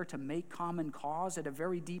share, to make common cause at a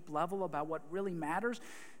very deep level about what really matters?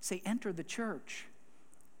 Say, enter the church.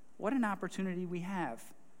 What an opportunity we have.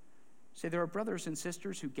 Say, there are brothers and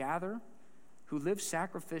sisters who gather, who live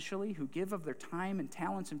sacrificially, who give of their time and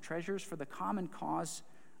talents and treasures for the common cause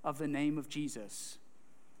of the name of Jesus.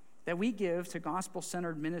 That we give to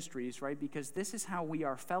gospel-centered ministries, right? Because this is how we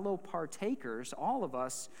are fellow partakers, all of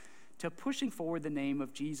us, to pushing forward the name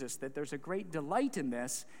of Jesus. That there's a great delight in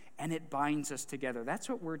this, and it binds us together. That's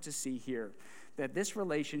what we're to see here. That this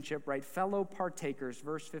relationship, right, fellow partakers,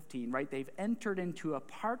 verse 15, right? They've entered into a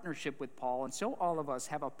partnership with Paul, and so all of us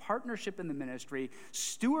have a partnership in the ministry,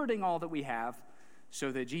 stewarding all that we have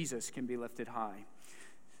so that Jesus can be lifted high.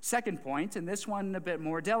 Second point, and this one a bit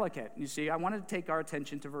more delicate. You see, I wanted to take our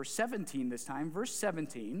attention to verse 17 this time. Verse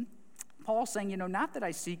 17, Paul's saying, not that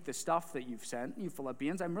I seek the stuff that you've sent, you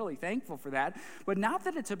Philippians, I'm really thankful for that, but not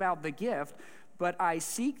that it's about the gift, but I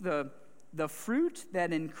seek the fruit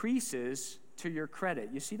that increases to your credit.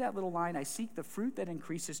 You see that little line? I seek the fruit that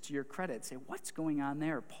increases to your credit. Say, what's going on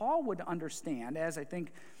there? Paul would understand, as I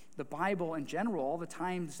think the Bible in general, all the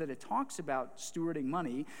times that it talks about stewarding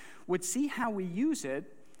money, would see how we use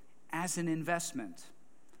it as an investment.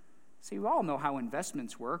 See, we all know how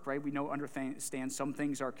investments work, right? We understand some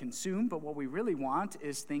things are consumed, but what we really want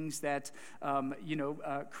is things that,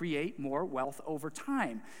 create more wealth over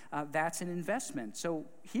time. That's an investment. So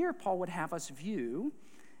here Paul would have us view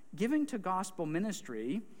giving to gospel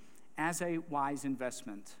ministry as a wise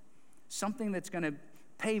investment, something that's going to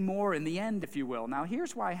pay more in the end, if you will. Now,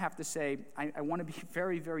 here's why I have to say I want to be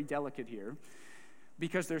very, very delicate here,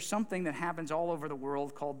 because there's something that happens all over the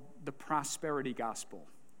world called the prosperity gospel.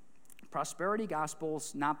 Prosperity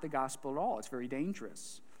gospel's not the gospel at all. It's very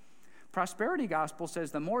dangerous. Prosperity gospel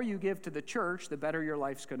says the more you give to the church, the better your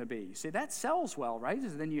life's going to be. See, that sells well, right?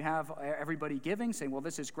 Then you have everybody giving, saying, well,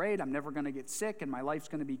 this is great. I'm never going to get sick, and my life's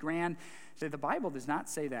going to be grand. See, the Bible does not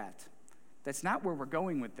say that. That's not where we're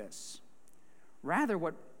going with this. Rather,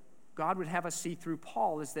 what God would have us see through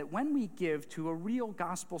Paul is that when we give to a real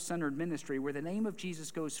gospel-centered ministry where the name of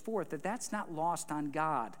Jesus goes forth, that's not lost on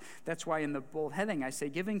God. That's why in the bold heading I say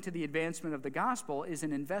giving to the advancement of the gospel is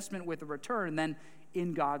an investment with a return then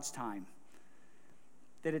in God's time.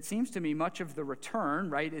 That it seems to me much of the return,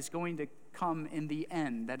 right, is going to come in the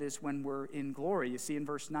end. That is when we're in glory. You see in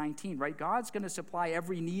verse 19, right? God's going to supply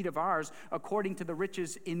every need of ours according to the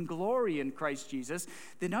riches in glory in Christ Jesus.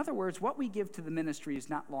 In other words, what we give to the ministry is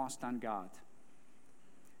not lost on God.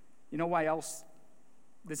 You know why else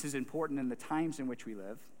this is important in the times in which we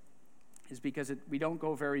live? Is because we don't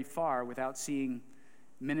go very far without seeing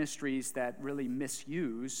ministries that really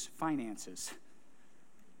misuse finances.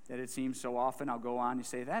 That it seems so often, I'll go on and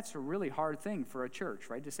say, that's a really hard thing for a church,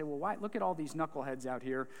 right? To say, well, why? Look at all these knuckleheads out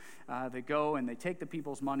here that go and they take the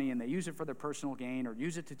people's money and they use it for their personal gain or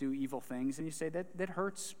use it to do evil things. And you say, that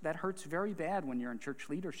hurts very bad when you're in church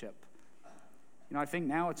leadership. I think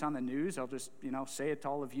now it's on the news. I'll just, say it to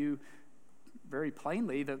all of you very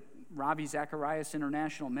plainly that Ravi Zacharias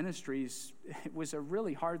International Ministries, it was a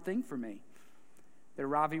really hard thing for me. That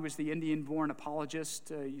Ravi was the Indian-born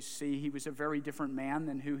apologist. You see, he was a very different man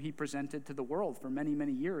than who he presented to the world for many,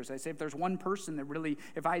 many years. I say if there's one person that really,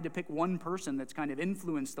 if I had to pick one person that's kind of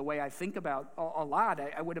influenced the way I think about a lot,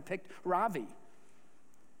 I would have picked Ravi.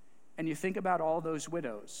 And you think about all those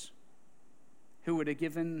widows who would have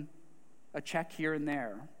given a check here and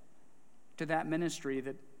there to that ministry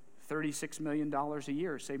that $36 million a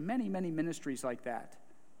year. Say many, many ministries like that.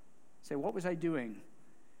 Say, what was I doing?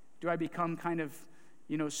 Do I become kind of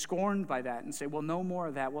scorned by that and say, well, no more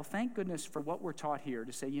of that? Well, thank goodness for what we're taught here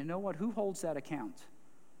to say, you know what, who holds that account?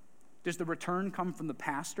 Does the return come from the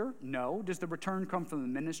pastor? No. Does the return come from the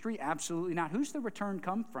ministry? Absolutely not. Who's the return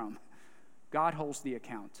come from? God holds the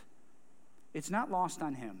account. It's not lost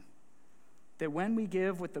on him. That when we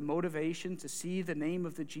give with the motivation to see the name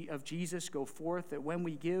of Jesus go forth, that when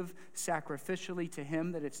we give sacrificially to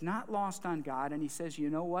him, that it's not lost on God. And he says,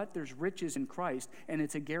 you know what? There's riches in Christ, and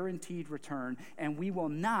it's a guaranteed return. And we will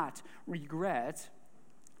not regret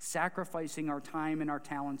sacrificing our time and our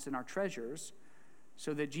talents and our treasures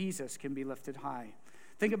so that Jesus can be lifted high.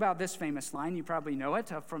 Think about this famous line, you probably know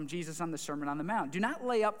it, from Jesus on the Sermon on the Mount. Do not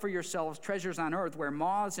lay up for yourselves treasures on earth where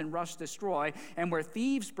moths and rust destroy and where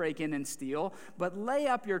thieves break in and steal, but lay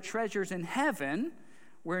up your treasures in heaven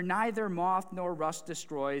where neither moth nor rust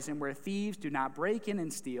destroys and where thieves do not break in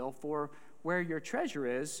and steal, for where your treasure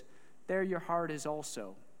is, there your heart is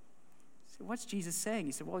also. So what's Jesus saying?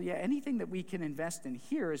 He said, well, yeah, anything that we can invest in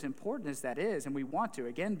here, as important as that is, and we want to,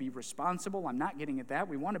 again, be responsible. I'm not getting at that.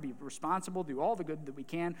 We want to be responsible, do all the good that we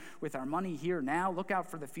can with our money here now, look out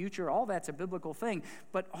for the future. All that's a biblical thing.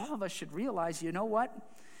 But all of us should realize, you know what?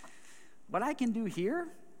 What I can do here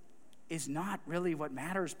is not really what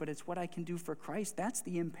matters, but it's what I can do for Christ. That's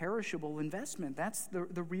the imperishable investment. That's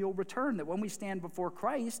the real return, that when we stand before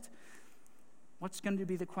Christ, what's going to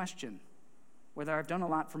be the question? Whether I've done a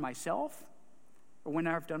lot for myself or when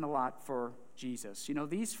I've done a lot for Jesus.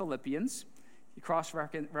 These Philippians, you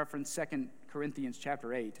cross-reference 2 Corinthians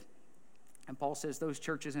chapter 8, and Paul says those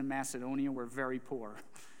churches in Macedonia were very poor.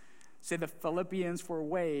 Say the Philippians were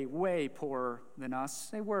way, way poorer than us.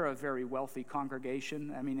 They were a very wealthy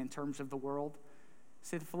congregation, in terms of the world.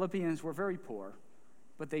 Say the Philippians were very poor,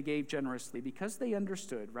 but they gave generously because they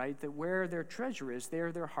understood, right, that where their treasure is,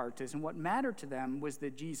 there their heart is. And what mattered to them was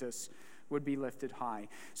that Jesus would be lifted high.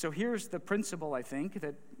 So here's the principle, I think,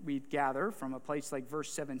 that we gather from a place like verse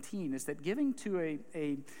 17, is that giving to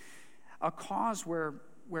a cause where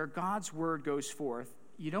God's word goes forth,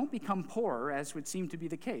 you don't become poorer, as would seem to be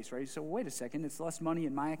the case, right? So wait a second, it's less money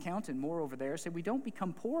in my account and more over there. So we don't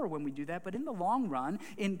become poorer when we do that, but in the long run,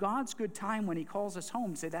 in God's good time when he calls us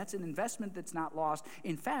home, say that's an investment that's not lost.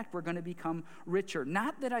 In fact, we're going to become richer.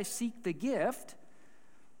 Not that I seek the gift,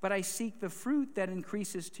 but I seek the fruit that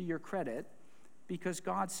increases to your credit, because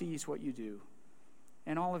God sees what you do.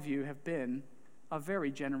 And all of you have been a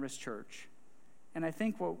very generous church. And I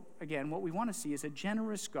think, what we want to see is a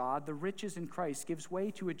generous God. The riches in Christ gives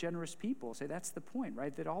way to a generous people. So that's the point,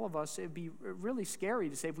 right? That all of us, it'd be really scary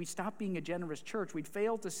to say if we stop being a generous church, we'd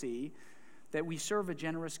fail to see that we serve a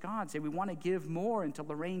generous God. Say we want to give more into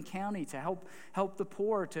Lorain County to help the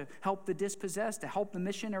poor, to help the dispossessed, to help the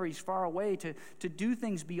missionaries far away, to do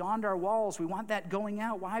things beyond our walls. We want that going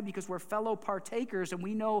out. Why? Because we're fellow partakers and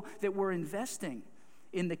we know that we're investing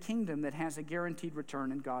in the kingdom that has a guaranteed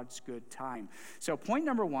return in God's good time. So point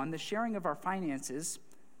number one, the sharing of our finances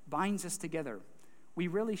binds us together. We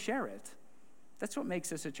really share it. That's what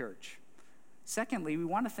makes us a church. Secondly, we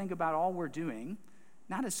want to think about all we're doing,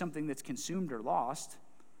 not as something that's consumed or lost,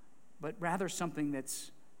 but rather something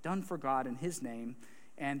that's done for God in his name,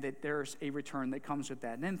 and that there's a return that comes with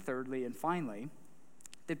that. And then thirdly and finally,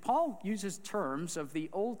 that Paul uses terms of the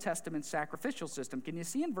Old Testament sacrificial system. Can you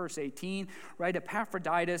see in verse 18, right?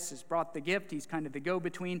 Epaphroditus has brought the gift. He's kind of the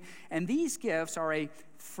go-between. And these gifts are a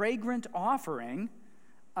fragrant offering,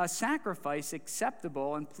 a sacrifice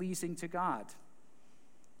acceptable and pleasing to God.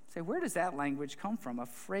 Say, where does that language come from? A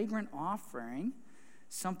fragrant offering,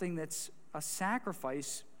 something that's a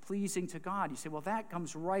sacrifice pleasing to God. You say, well, that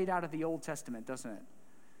comes right out of the Old Testament, doesn't it?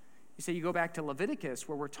 You say you go back to Leviticus,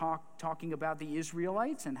 where we're talking about the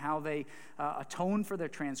Israelites and how they atoned for their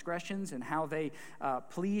transgressions and how they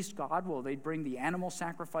pleased God. Well, they'd bring the animal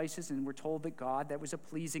sacrifices, and we're told that that was a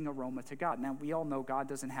pleasing aroma to God. Now, we all know God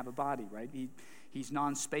doesn't have a body, right? He's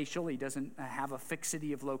non-spatial. He doesn't have a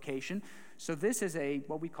fixity of location. So this is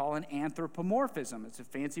what we call an anthropomorphism. It's a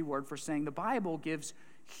fancy word for saying the Bible gives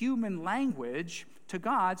human language to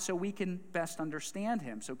God so we can best understand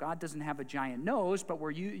him. So God doesn't have a giant nose, but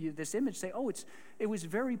where this image say, it was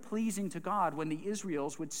very pleasing to God when the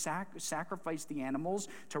Israels would sacrifice the animals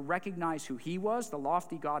to recognize who he was, the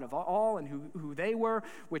lofty God of all, and who they were,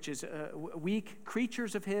 which is weak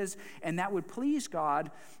creatures of his, and that would please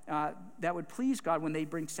God. When they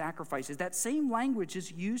bring sacrifices. That same language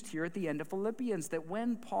is used here at the end of Philippians, that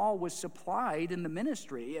when Paul was supplied in the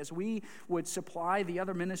ministry, as we would supply the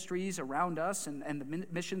other ministries around us and the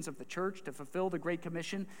missions of the church to fulfill the Great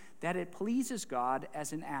Commission, that it pleases God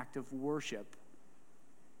as an act of worship.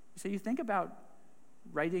 So you think about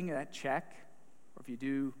writing that check, or if you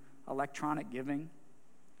do electronic giving,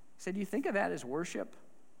 do you think of that as worship?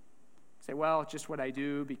 Say, well, it's just what I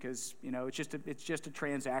do because, it's just a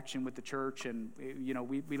transaction with the church, and,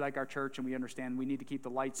 we like our church and we understand we need to keep the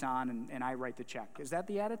lights on, and I write the check. Is that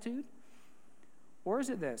the attitude? Or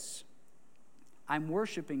is it this? I'm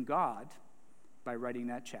worshiping God by writing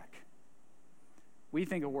that check. We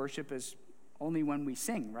think of worship as only when we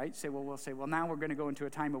sing, right? We'll say, now we're going to go into a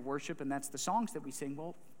time of worship, and that's the songs that we sing.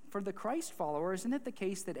 Well, for the Christ follower, isn't it the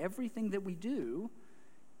case that everything that we do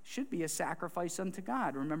should be a sacrifice unto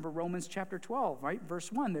God? Remember Romans chapter 12, right?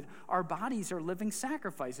 Verse 1, that our bodies are living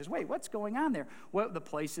sacrifices. Wait, what's going on there? Well, the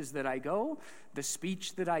places that I go, the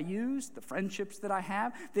speech that I use, the friendships that I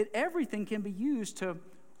have, that everything can be used to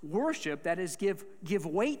worship, that is, give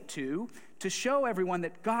weight to show everyone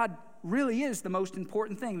that God really is the most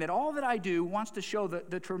important thing, that all that I do wants to show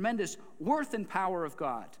the tremendous worth and power of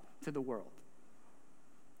God to the world.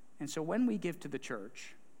 And so when we give to the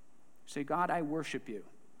church, say, God, I worship you,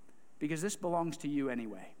 because this belongs to you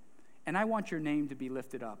anyway. And I want your name to be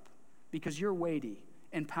lifted up because you're weighty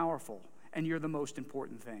and powerful and you're the most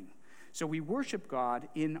important thing. So we worship God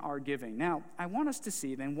in our giving. Now, I want us to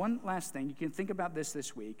see then one last thing. You can think about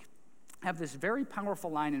this week. Have this very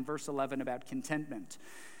powerful line in verse 11 about contentment.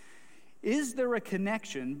 Is there a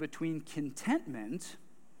connection between contentment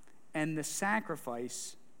and the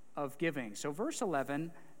sacrifice of giving? So verse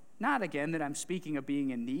 11, not again that I'm speaking of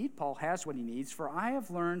being in need. Paul has what he needs. For I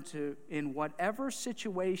have learned to, in whatever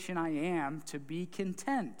situation I am, to be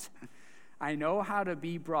content. I know how to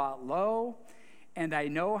be brought low, and I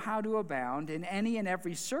know how to abound. In any and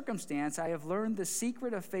every circumstance, I have learned the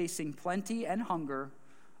secret of facing plenty and hunger,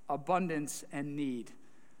 abundance and need.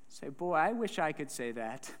 Say, boy, I wish I could say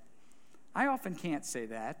that. I often can't say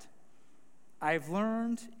that. I've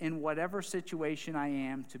learned in whatever situation I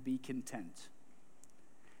am to be content.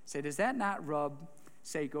 Say, does that not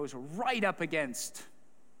goes right up against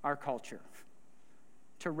our culture?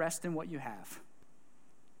 To rest in what you have.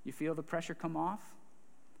 You feel the pressure come off?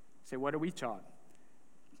 Say, what are we taught?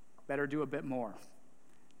 Better do a bit more.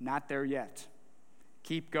 Not there yet.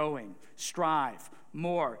 Keep going. Strive.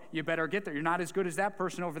 More. You better get there. You're not as good as that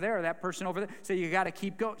person over there or that person over there. So you got to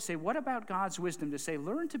keep going. Say, what about God's wisdom to say,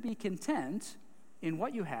 learn to be content in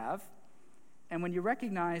what you have. And when you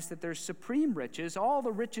recognize that there's supreme riches, all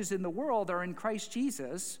the riches in the world are in Christ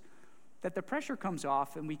Jesus, that the pressure comes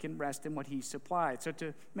off and we can rest in what he supplied. So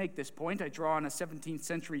to make this point, I draw on a 17th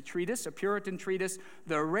century treatise, a Puritan treatise,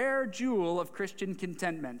 The Rare Jewel of Christian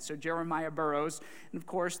Contentment. So Jeremiah Burroughs, and of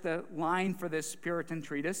course the line for this Puritan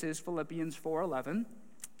treatise is Philippians 4:11.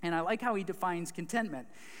 And I like how he defines contentment.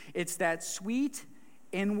 It's that sweet,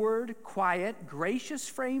 inward, quiet, gracious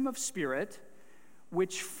frame of spirit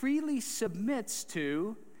which freely submits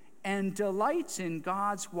to and delights in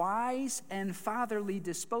God's wise and fatherly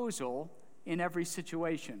disposal in every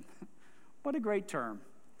situation. What a great term.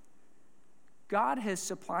 God has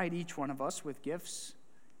supplied each one of us with gifts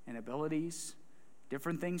and abilities,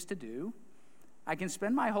 different things to do. I can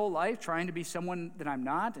spend my whole life trying to be someone that I'm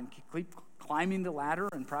not and keep climbing the ladder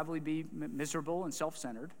and probably be miserable and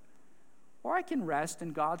self-centered. Or I can rest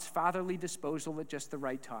in God's fatherly disposal at just the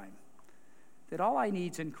right time, that all I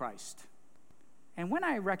need is in Christ. And when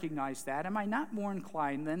I recognize that, am I not more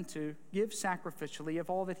inclined then to give sacrificially of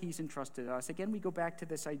all that he's entrusted us? Again, we go back to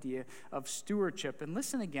this idea of stewardship. And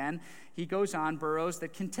listen again, he goes on, Burroughs,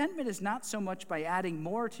 that contentment is not so much by adding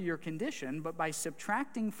more to your condition, but by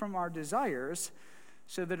subtracting from our desires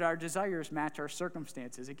so that our desires match our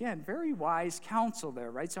circumstances. Again, very wise counsel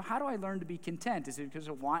there, right? So how do I learn to be content? Is it because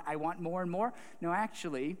I want more and more? No,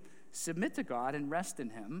 actually, submit to God and rest in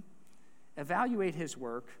him. Evaluate his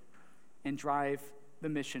work and drive the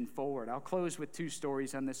mission forward. I'll close with two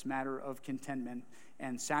stories on this matter of contentment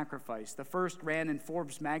and sacrifice. The first ran in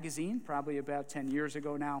Forbes magazine, probably about 10 years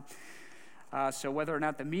ago now. So whether or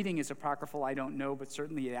not the meeting is apocryphal, I don't know, but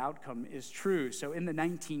certainly the outcome is true. So in the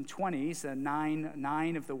 1920s,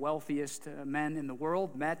 nine of the wealthiest men in the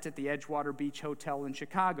world met at the Edgewater Beach Hotel in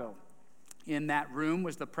Chicago. In that room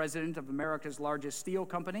was the president of America's largest steel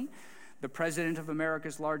company, the president of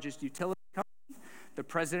America's largest utility company, the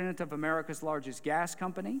president of America's largest gas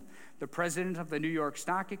company, the president of the New York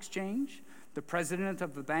Stock Exchange, the president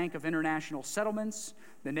of the Bank of International Settlements,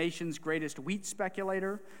 the nation's greatest wheat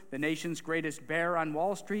speculator, the nation's greatest bear on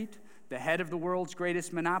Wall Street, the head of the world's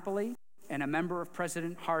greatest monopoly, and a member of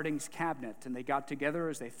President Harding's cabinet. And they got together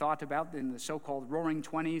as they thought about in the so-called Roaring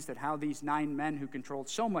Twenties that how these 9 men who controlled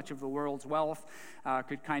so much of the world's wealth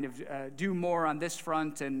could kind of do more on this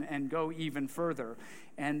front and go even further.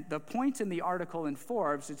 And the point in the article in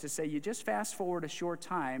Forbes is to say you just fast forward a short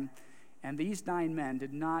time, and these 9 men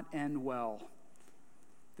did not end well.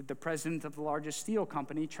 That the president of the largest steel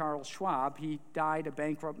company, Charles Schwab, he died a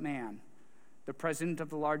bankrupt man. The president of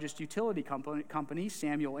the largest utility company,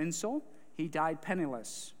 Samuel Insull, he died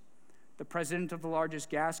penniless. The president of the largest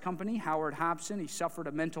gas company, Howard Hobson, he suffered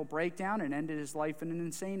a mental breakdown and ended his life in an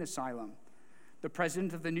insane asylum. The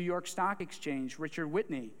president of the New York Stock Exchange, Richard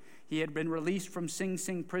Whitney, he had been released from Sing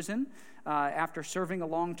Sing prison after serving a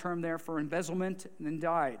long term there for embezzlement and then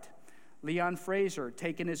died. Leon Fraser had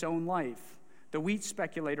taken his own life. The wheat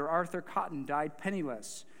speculator, Arthur Cotton, died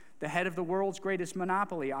penniless. The head of the world's greatest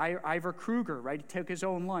monopoly, Ivor Kruger, right, he took his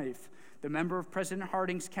own life. The member of President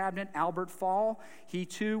Harding's cabinet, Albert Fall, he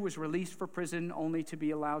too was released from prison only to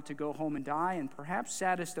be allowed to go home and die. And perhaps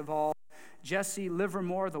saddest of all, Jesse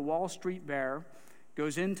Livermore, the Wall Street bear,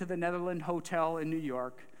 goes into the Netherland Hotel in New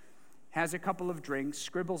York, has a couple of drinks,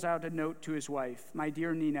 scribbles out a note to his wife. My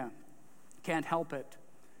dear Nina, can't help it.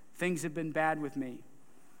 Things have been bad with me.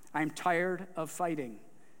 I'm tired of fighting.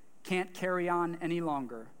 Can't carry on any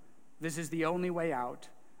longer. This is the only way out.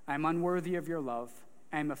 I'm unworthy of your love.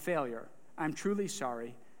 I'm a failure. I'm truly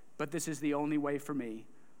sorry, but this is the only way for me.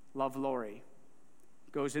 Love, Lori.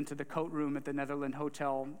 Goes into the coat room at the Netherland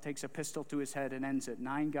Hotel, takes a pistol to his head and ends it.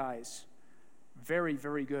 9 guys, very,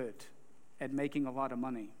 very good at making a lot of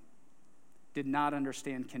money, did not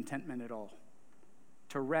understand contentment at all.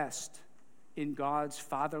 To rest in God's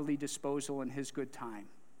fatherly disposal in his good time,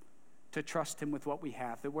 to trust him with what we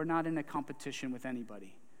have, that we're not in a competition with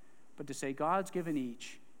anybody, but to say, God's given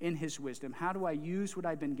each in his wisdom. How do I use what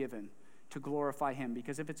I've been given to glorify him?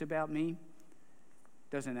 Because if it's about me, it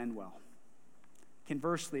doesn't end well.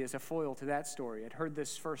 Conversely, as a foil to that story, I'd heard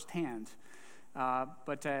this firsthand,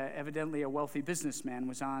 but evidently a wealthy businessman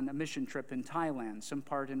was on a mission trip in Thailand, some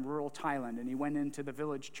part in rural Thailand, and he went into the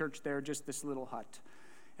village church there, just this little hut.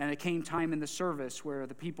 And it came time in the service where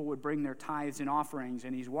the people would bring their tithes and offerings,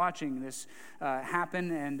 and he's watching this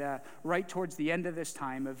happen, and right towards the end of this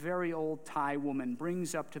time, a very old Thai woman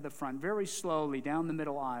brings up to the front, very slowly down the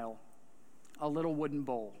middle aisle, a little wooden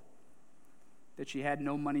bowl. that she had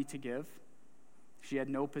no money to give. She had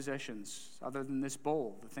no possessions other than this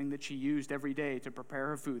bowl, the thing that she used every day to prepare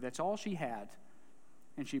her food. That's all she had.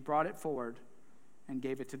 And she brought it forward and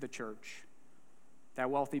gave it to the church. That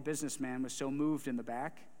wealthy businessman was so moved in the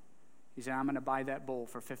back, he said, I'm going to buy that bowl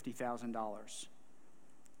for $50,000.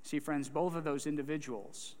 See, friends, both of those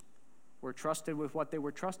individuals were trusted with what they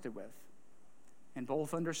were trusted with. And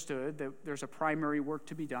both understood that there's a primary work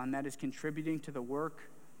to be done, that is contributing to the work,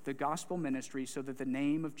 the gospel ministry, so that the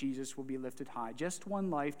name of Jesus will be lifted high. Just one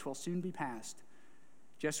life, 'twill soon be past.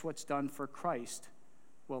 Just what's done for Christ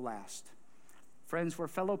will last. Friends, we're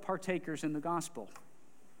fellow partakers in the gospel.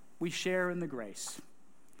 We share in the grace.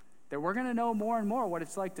 That we're going to know more and more what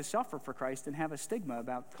it's like to suffer for Christ and have a stigma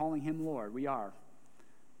about calling him Lord. We are.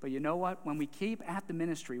 But you know what? When we keep at the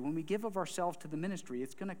ministry, when we give of ourselves to the ministry,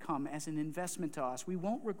 it's going to come as an investment to us. We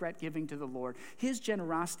won't regret giving to the Lord. His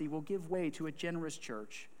generosity will give way to a generous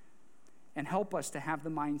church and help us to have the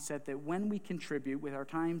mindset that when we contribute with our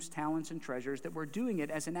times, talents, and treasures, that we're doing it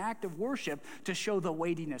as an act of worship to show the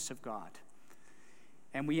weightiness of God.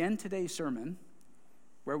 And we end today's sermon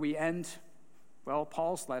where we end, well,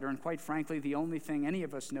 Paul's letter, and quite frankly, the only thing any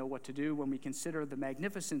of us know what to do when we consider the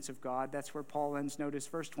magnificence of God. That's where Paul ends, notice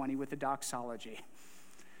verse 20, with the doxology.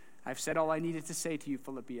 I've said all I needed to say to you,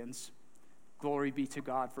 Philippians. Glory be to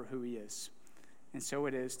God for who he is. And so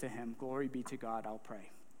it is to him. Glory be to God, I'll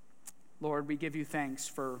pray. Lord, we give you thanks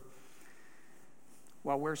for,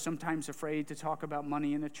 while we're sometimes afraid to talk about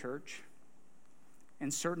money in a church,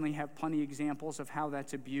 and certainly have plenty of examples of how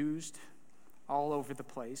that's abused all over the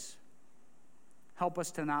place, help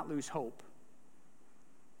us to not lose hope,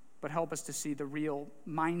 but help us to see the real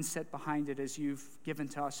mindset behind it as you've given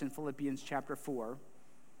to us in Philippians chapter 4,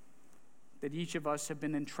 that each of us have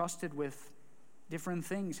been entrusted with different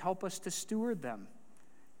things. Help us to steward them,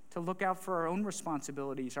 to look out for our own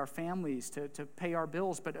responsibilities, our families, to pay our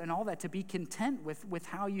bills, but in all that, to be content with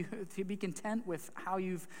how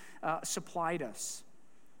you've supplied us.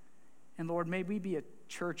 And Lord, may we be a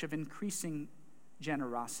church of increasing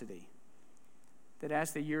generosity, that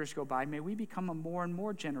as the years go by, may we become a more and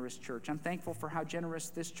more generous church. I'm thankful for how generous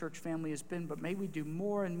this church family has been, but may we do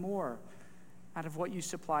more and more out of what you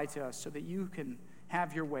supply to us so that you can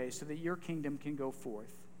have your way, so that your kingdom can go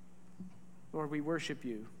forth. Lord, we worship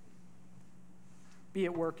you. Be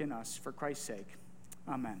at work in us for Christ's sake.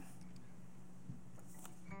 Amen.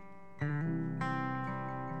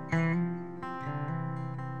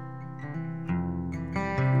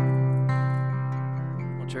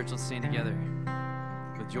 Well, church, let's sing together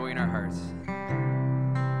with joy in our hearts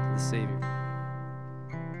to the Savior.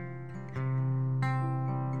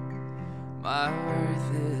 My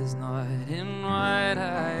worth is not in what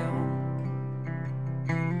I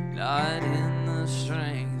own, not in the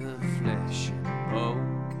strength of flesh and bone,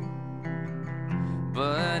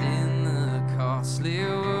 but in the costly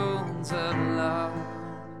wounds of love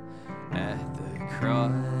at the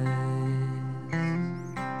cross.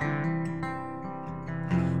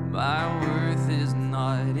 My worth is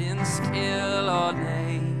not in skill or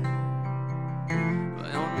name,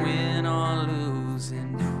 but on win or lose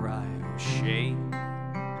in pride or shame,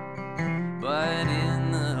 but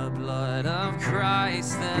in the blood of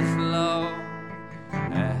Christ that flowed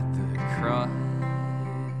at the cross.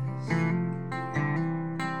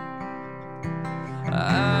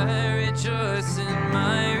 I rejoice in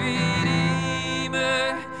my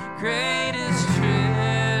Redeemer, greatest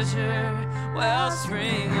treasure,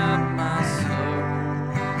 wellspring of my soul.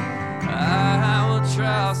 I will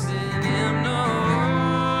trust in him no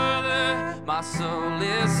other. My soul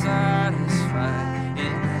is satisfied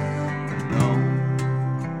in him alone.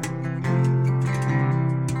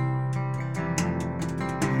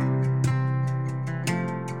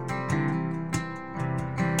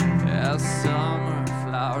 As summer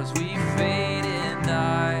flowers we fade and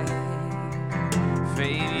die,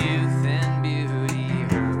 fade youth and beauty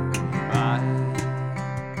hurry by,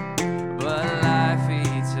 but life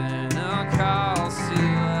eternal calls to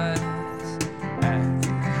us at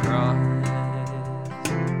the cross.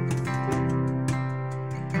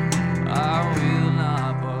 I will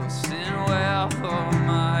not boast in wealth or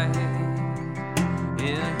might,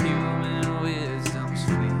 in human wisdom's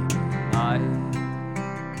fleeting light,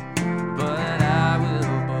 but I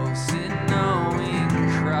will boast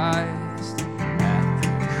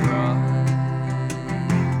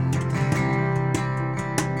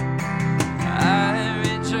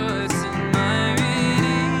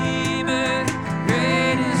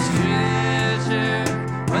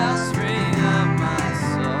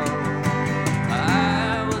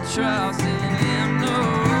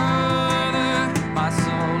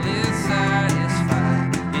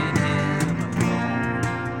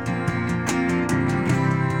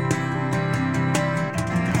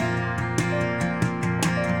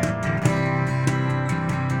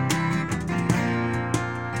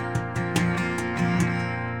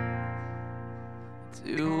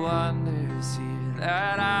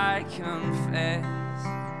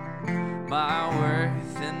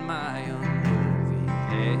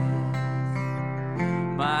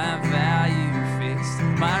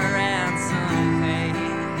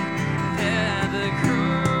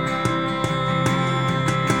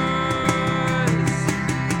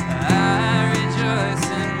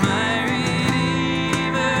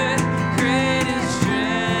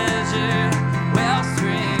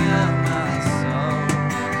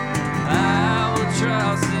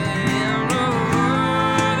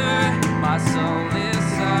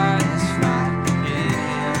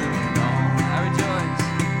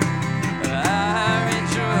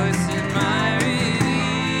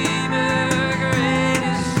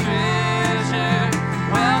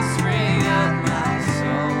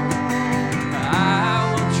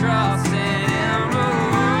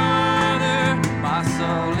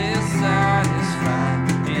fully satisfied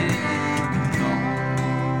in all.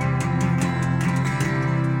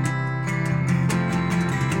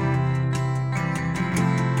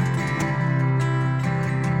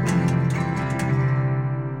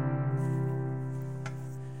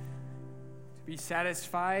 Be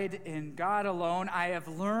satisfied in God alone. I have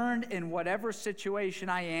learned in whatever situation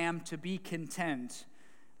I am to be content.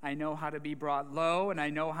 I know how to be brought low, and I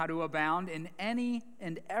know how to abound in any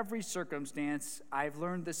and every circumstance. I've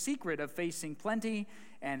learned the secret of facing plenty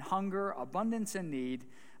and hunger, abundance and need.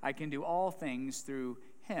 I can do all things through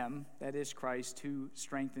him, that is Christ, who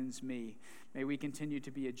strengthens me. May we continue to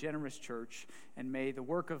be a generous church, and may the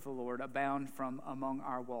work of the Lord abound from among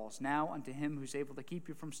our walls. Now unto him who's able to keep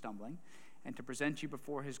you from stumbling, and to present you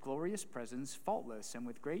before his glorious presence, faultless and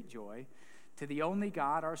with great joy, to the only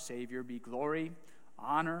God, our Savior, be glory,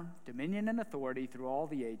 honor, dominion, and authority through all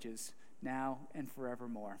the ages, now and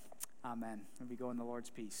forevermore. Amen. And we go in the Lord's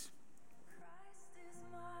peace. Christ is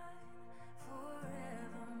mine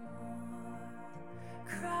forevermore.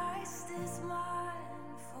 Christ is mine.